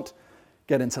can't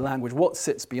get into language? What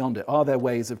sits beyond it? Are there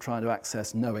ways of trying to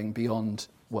access knowing beyond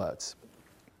words?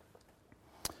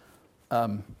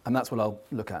 And that's what I'll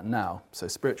look at now. So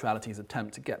spirituality's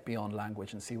attempt to get beyond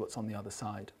language and see what's on the other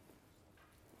side.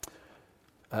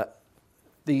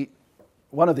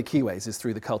 One of the key ways is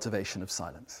through the cultivation of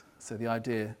silence. So the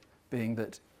idea being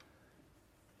that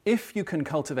if you can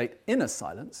cultivate inner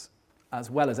silence as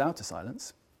well as outer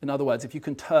silence, in other words, if you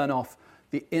can turn off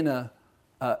the inner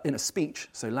speech,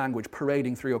 so language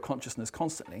parading through your consciousness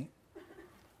constantly,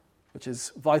 which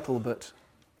is vital, but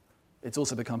it's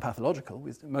also become pathological.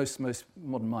 With most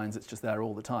modern minds, it's just there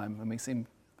all the time, and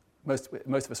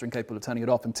most of us are incapable of turning it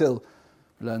off until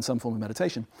we learn some form of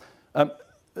meditation.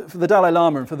 For the Dalai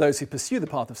Lama and for those who pursue the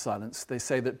path of silence, they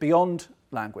say that beyond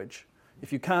language,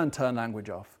 if you can turn language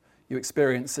off, you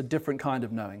experience a different kind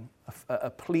of knowing, a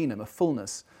plenum, a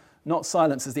fullness. Not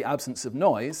silence as the absence of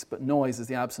noise, but noise as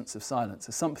the absence of silence,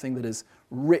 as something that is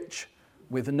rich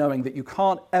with the knowing that you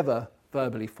can't ever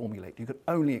verbally formulate. You could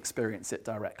only experience it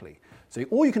directly. So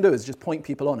all you can do is just point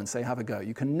people on and say, have a go.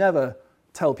 You can never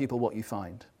tell people what you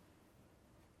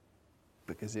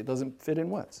because it doesn't fit in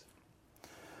words.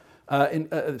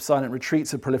 Silent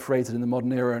retreats have proliferated in the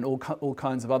modern era, and all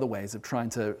kinds of other ways of trying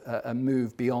to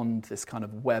move beyond this kind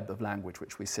of web of language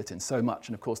which we sit in so much.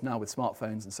 And of course now with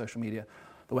smartphones and social media,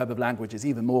 the web of language is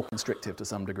even more constrictive to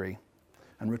some degree,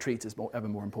 and retreat is ever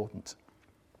more important.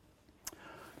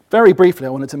 Very briefly, I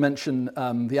wanted to mention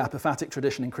the apophatic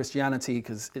tradition in Christianity,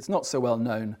 because it's not so well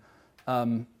known,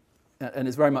 and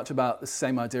it's very much about the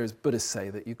same idea as Buddhists say,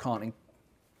 that you can't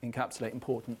encapsulate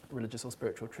important religious or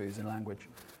spiritual truths in language.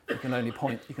 You can only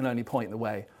point the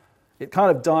way. It kind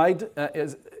of died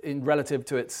in relative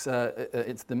to its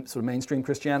the sort of mainstream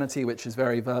Christianity, which is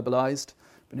very verbalized.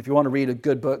 But if you want to read a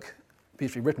good book,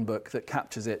 beautifully written book that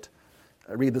captures it,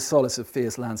 read The Solace of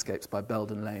Fierce Landscapes by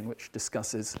Belden Lane, which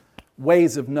discusses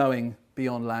ways of knowing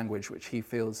beyond language, which he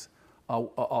feels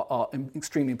are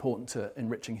extremely important to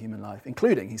enriching human life,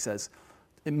 including, he says,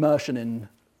 immersion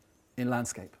in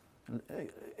landscape,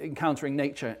 encountering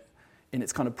nature in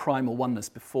its kind of primal oneness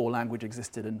before language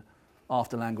existed and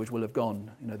after language will have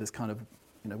gone. This kind of,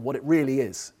 what it really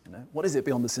is. What is it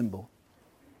beyond the symbol?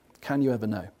 Can you ever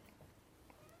know?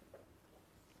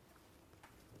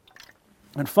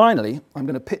 And finally, I'm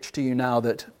going to pitch to you now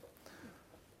that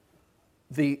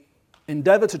the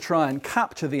endeavor to try and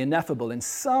capture the ineffable in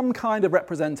some kind of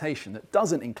representation that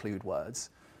doesn't include words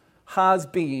has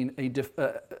been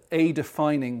a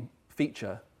defining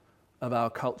feature of our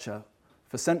culture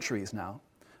for centuries now,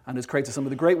 and has created some of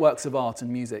the great works of art and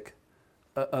music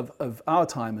of our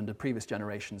time and of previous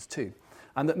generations too.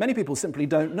 And that many people simply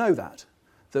don't know that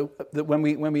when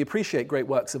we appreciate great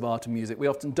works of art and music, we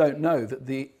often don't know that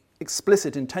the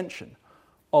explicit intention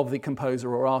of the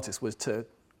composer or artist was to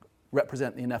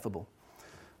represent the ineffable,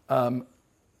 and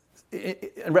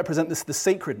represent the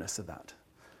sacredness of that.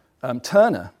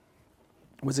 Turner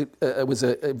was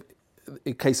a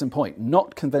case in point,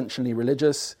 not conventionally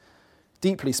religious,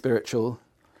 deeply spiritual,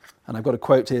 and I've got a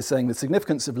quote here saying the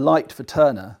significance of light for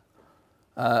Turner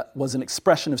was an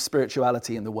expression of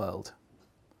spirituality in the world.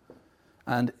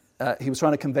 And he was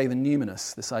trying to convey the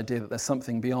numinous, this idea that there's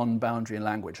something beyond boundary and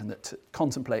language, and that to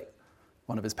contemplate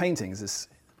one of his paintings is,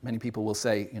 many people will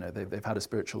say, they've had a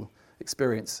spiritual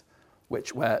experience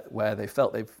where they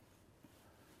felt they've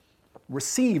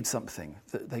received something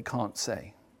that they can't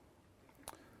say.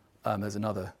 There's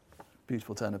another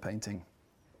beautiful Turner painting.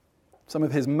 Some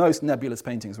of his most nebulous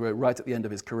paintings were right at the end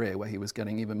of his career, where he was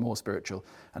getting even more spiritual.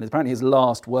 And apparently his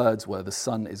last words were, "The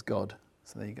sun is God."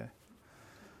 So there you go.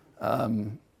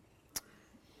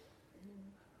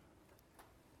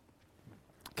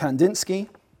 Kandinsky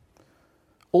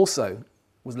also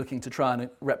was looking to try and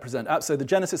represent. So the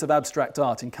genesis of abstract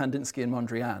art in Kandinsky and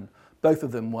Mondrian, both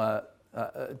of them were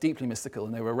deeply mystical,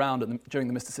 and they were around during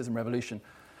the Mysticism Revolution.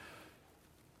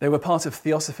 They were part of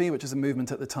Theosophy, which is a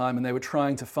movement at the time, and they were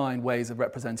trying to find ways of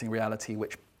representing reality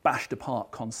which bashed apart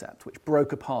concept, which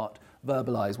broke apart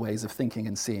verbalized ways of thinking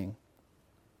and seeing.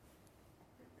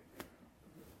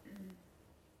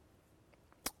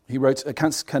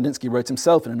 Kandinsky wrote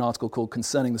himself in an article called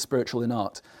Concerning the Spiritual in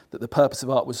Art that the purpose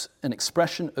of art was an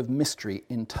expression of mystery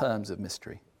in terms of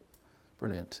mystery.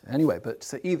 Brilliant. Anyway, but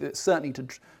certainly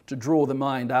to draw the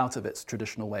mind out of its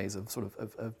traditional ways of sort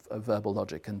of verbal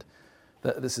logic. And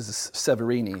this is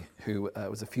Severini, who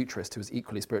was a futurist who was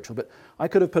equally spiritual. But I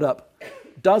could have put up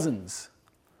dozens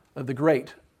of the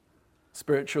great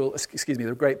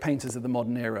the great painters of the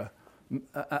modern era.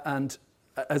 And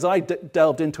as I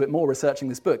delved into it more researching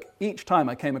this book, each time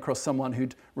I came across someone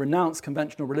who'd renounced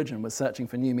conventional religion and was searching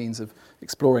for new means of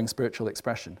exploring spiritual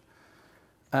expression.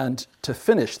 And to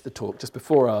finish the talk, just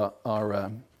before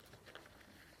our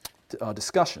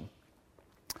discussion,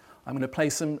 I'm going to play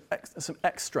some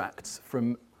extracts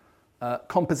from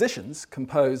compositions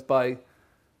composed by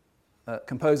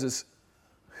composers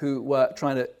who were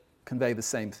trying to convey the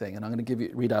same thing. And I'm going to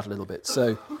read out a little bit.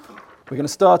 So we're going to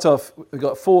start off, we've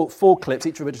got four clips,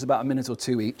 each of which is about a minute or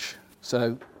two each.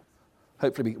 So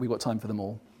hopefully we've got time for them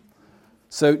all.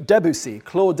 So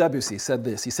Claude Debussy said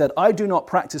this. He said, "I do not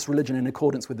practice religion in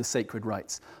accordance with the sacred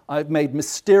rites. I have made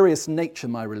mysterious nature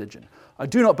my religion. I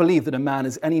do not believe that a man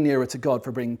is any nearer to God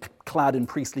for being clad in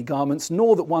priestly garments,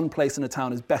 nor that one place in a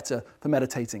town is better for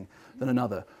meditating than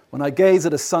another. When I gaze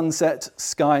at a sunset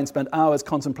sky and spend hours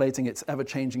contemplating its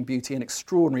ever-changing beauty, an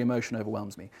extraordinary emotion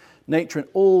overwhelms me. Nature in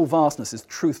all vastness is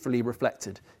truthfully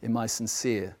reflected in my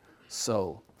sincere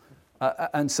soul."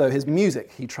 And so his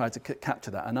music, he tried to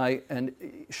capture that. And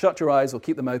shut your eyes or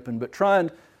keep them open, but try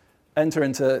and enter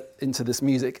into this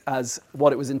music as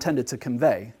what it was intended to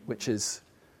convey, which is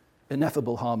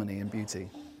ineffable harmony and beauty.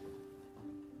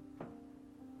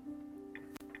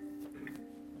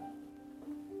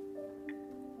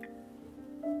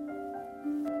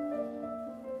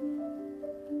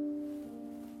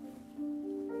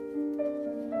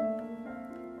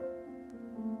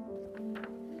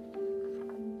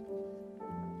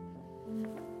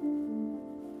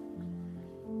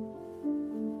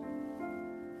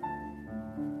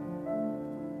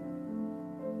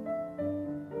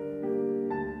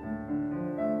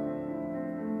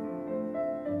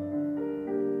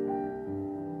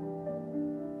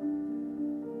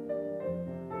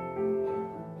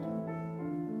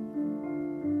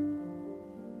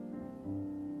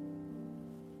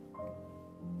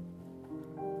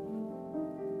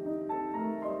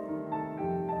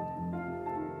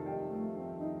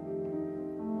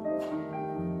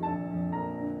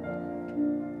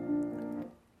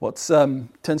 What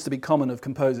tends to be common of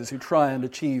composers who try and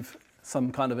achieve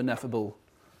some kind of ineffable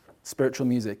spiritual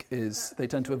music is they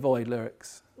tend to avoid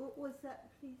lyrics. What was that,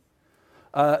 please?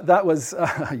 That was,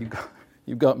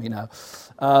 you've got me now.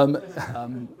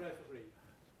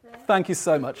 Thank you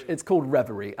so much. It's called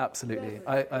Reverie, absolutely.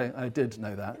 I did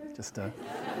know that. Just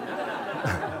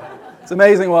it's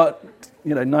amazing what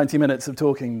 90 minutes of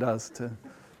talking does to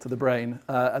the brain.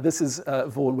 This is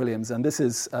Vaughan Williams, and this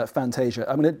is Fantasia.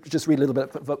 I'm going to just read a little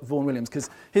bit of Vaughan Williams, because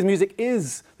his music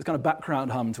is this kind of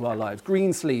background hum to our lives.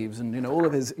 Green Sleeves and all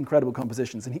of his incredible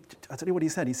compositions. And I tell you what he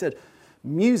said. He said,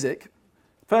 music,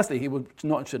 firstly, he was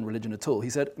not interested in religion at all. He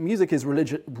said, music is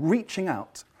reaching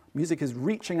out. Music is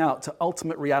reaching out to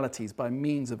ultimate realities by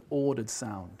means of ordered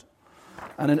sound.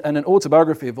 And an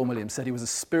autobiography of Vaughan Williams said he was a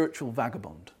spiritual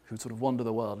vagabond who would sort of wander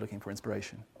the world looking for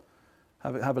inspiration.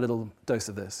 Have a little dose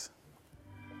of this.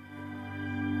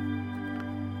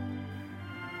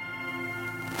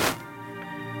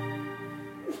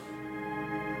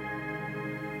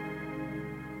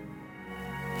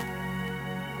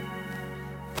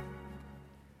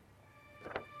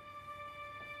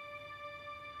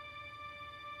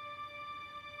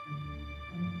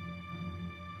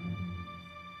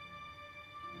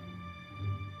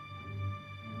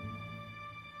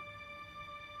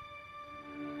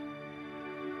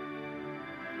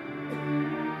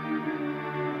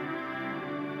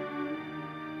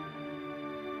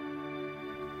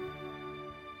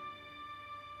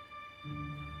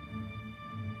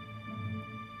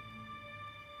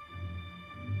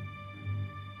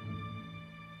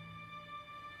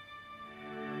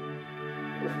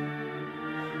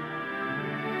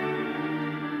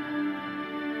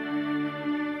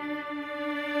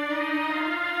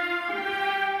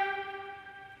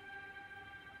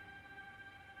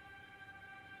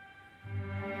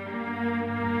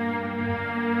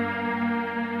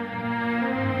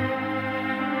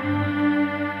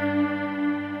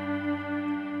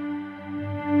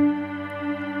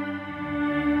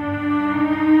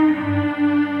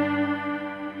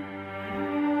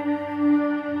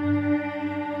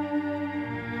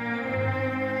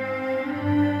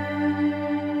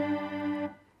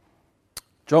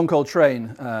 John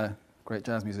Coltrane, great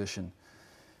jazz musician,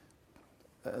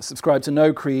 subscribed to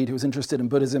no creed. He was interested in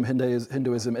Buddhism,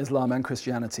 Hinduism, Islam, and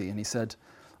Christianity. And he said,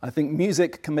 I think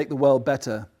music can make the world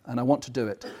better, and I want to do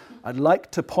it. I'd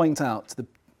like to point out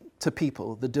to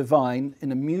people the divine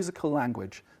in a musical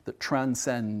language that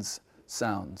transcends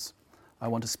sounds. I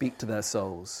want to speak to their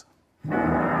souls.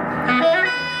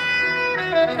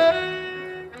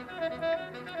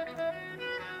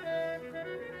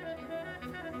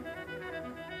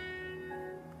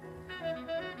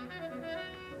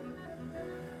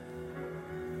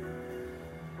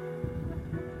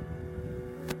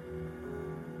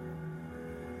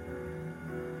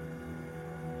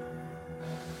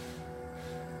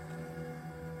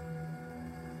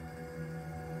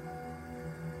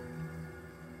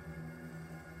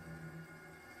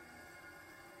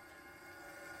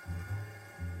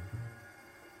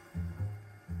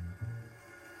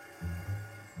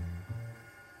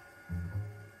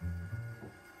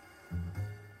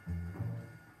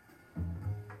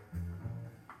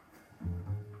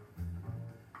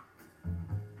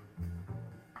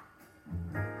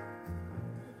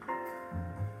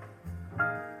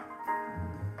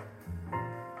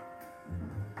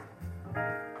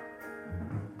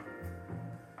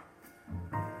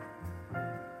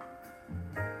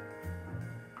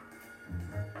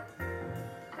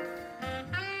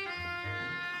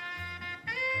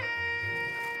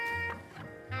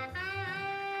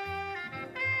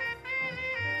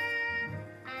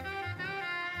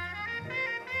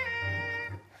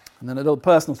 And then a little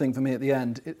personal thing for me at the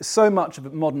end. So much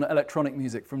of modern electronic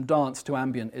music, from dance to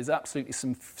ambient, is absolutely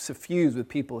suffused with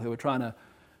people who are trying to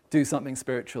do something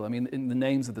spiritual. I mean, in the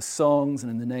names of the songs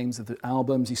and in the names of the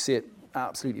albums, you see it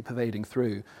absolutely pervading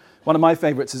through. One of my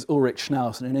favorites is Ulrich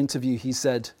Schnaus. In an interview, he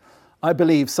said, "I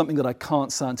believe something that I can't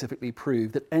scientifically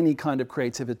prove, that any kind of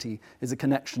creativity is a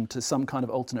connection to some kind of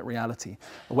alternate reality,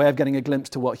 a way of getting a glimpse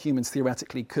to what humans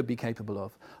theoretically could be capable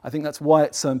of. I think that's why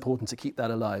it's so important to keep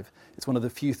that alive. It's one of the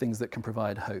few things that can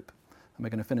provide hope." And we're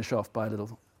going to finish off by a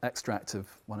little extract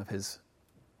of one of his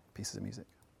pieces of music.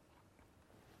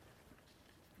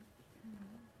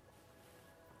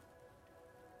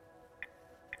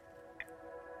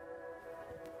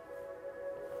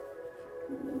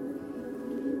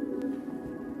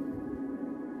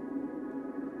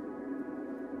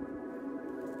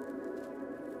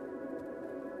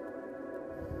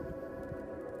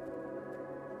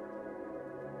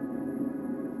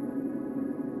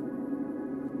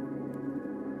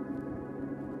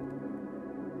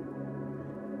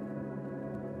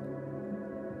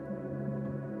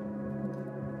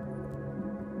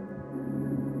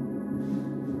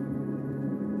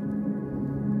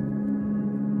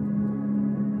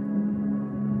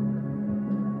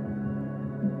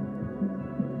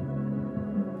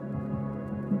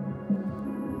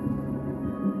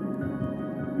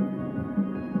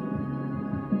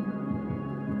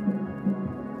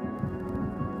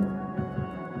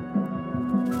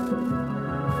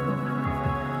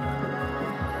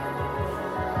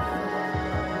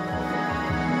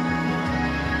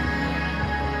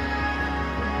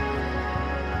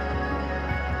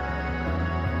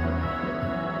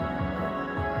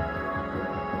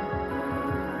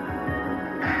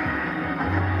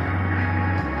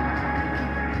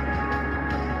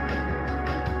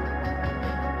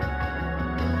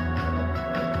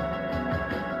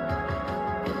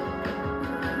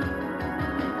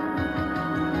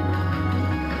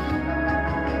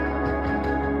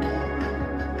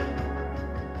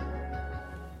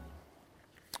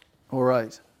 All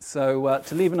right, so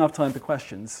to leave enough time for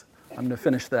questions, I'm going to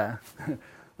finish there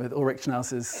with Ulrich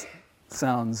Schnaus's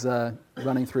sounds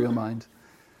running through your mind.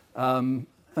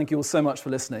 Thank you all so much for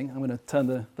listening. I'm going to turn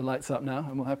the lights up now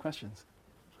and we'll have questions.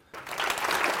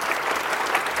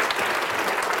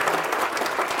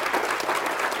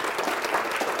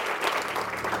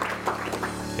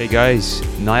 Hey guys,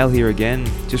 Niall here again.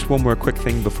 Just one more quick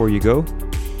thing before you go.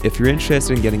 If you're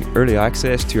interested in getting early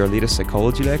access to our latest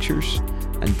psychology lectures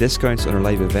and discounts on our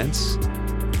live events,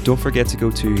 don't forget to go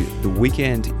to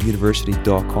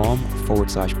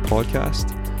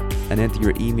theweekenduniversity.com/podcast and enter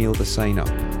your email to sign up.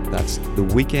 That's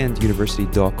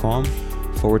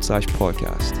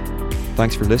theweekenduniversity.com/podcast.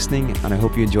 Thanks for listening, and I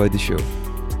hope you enjoyed the show.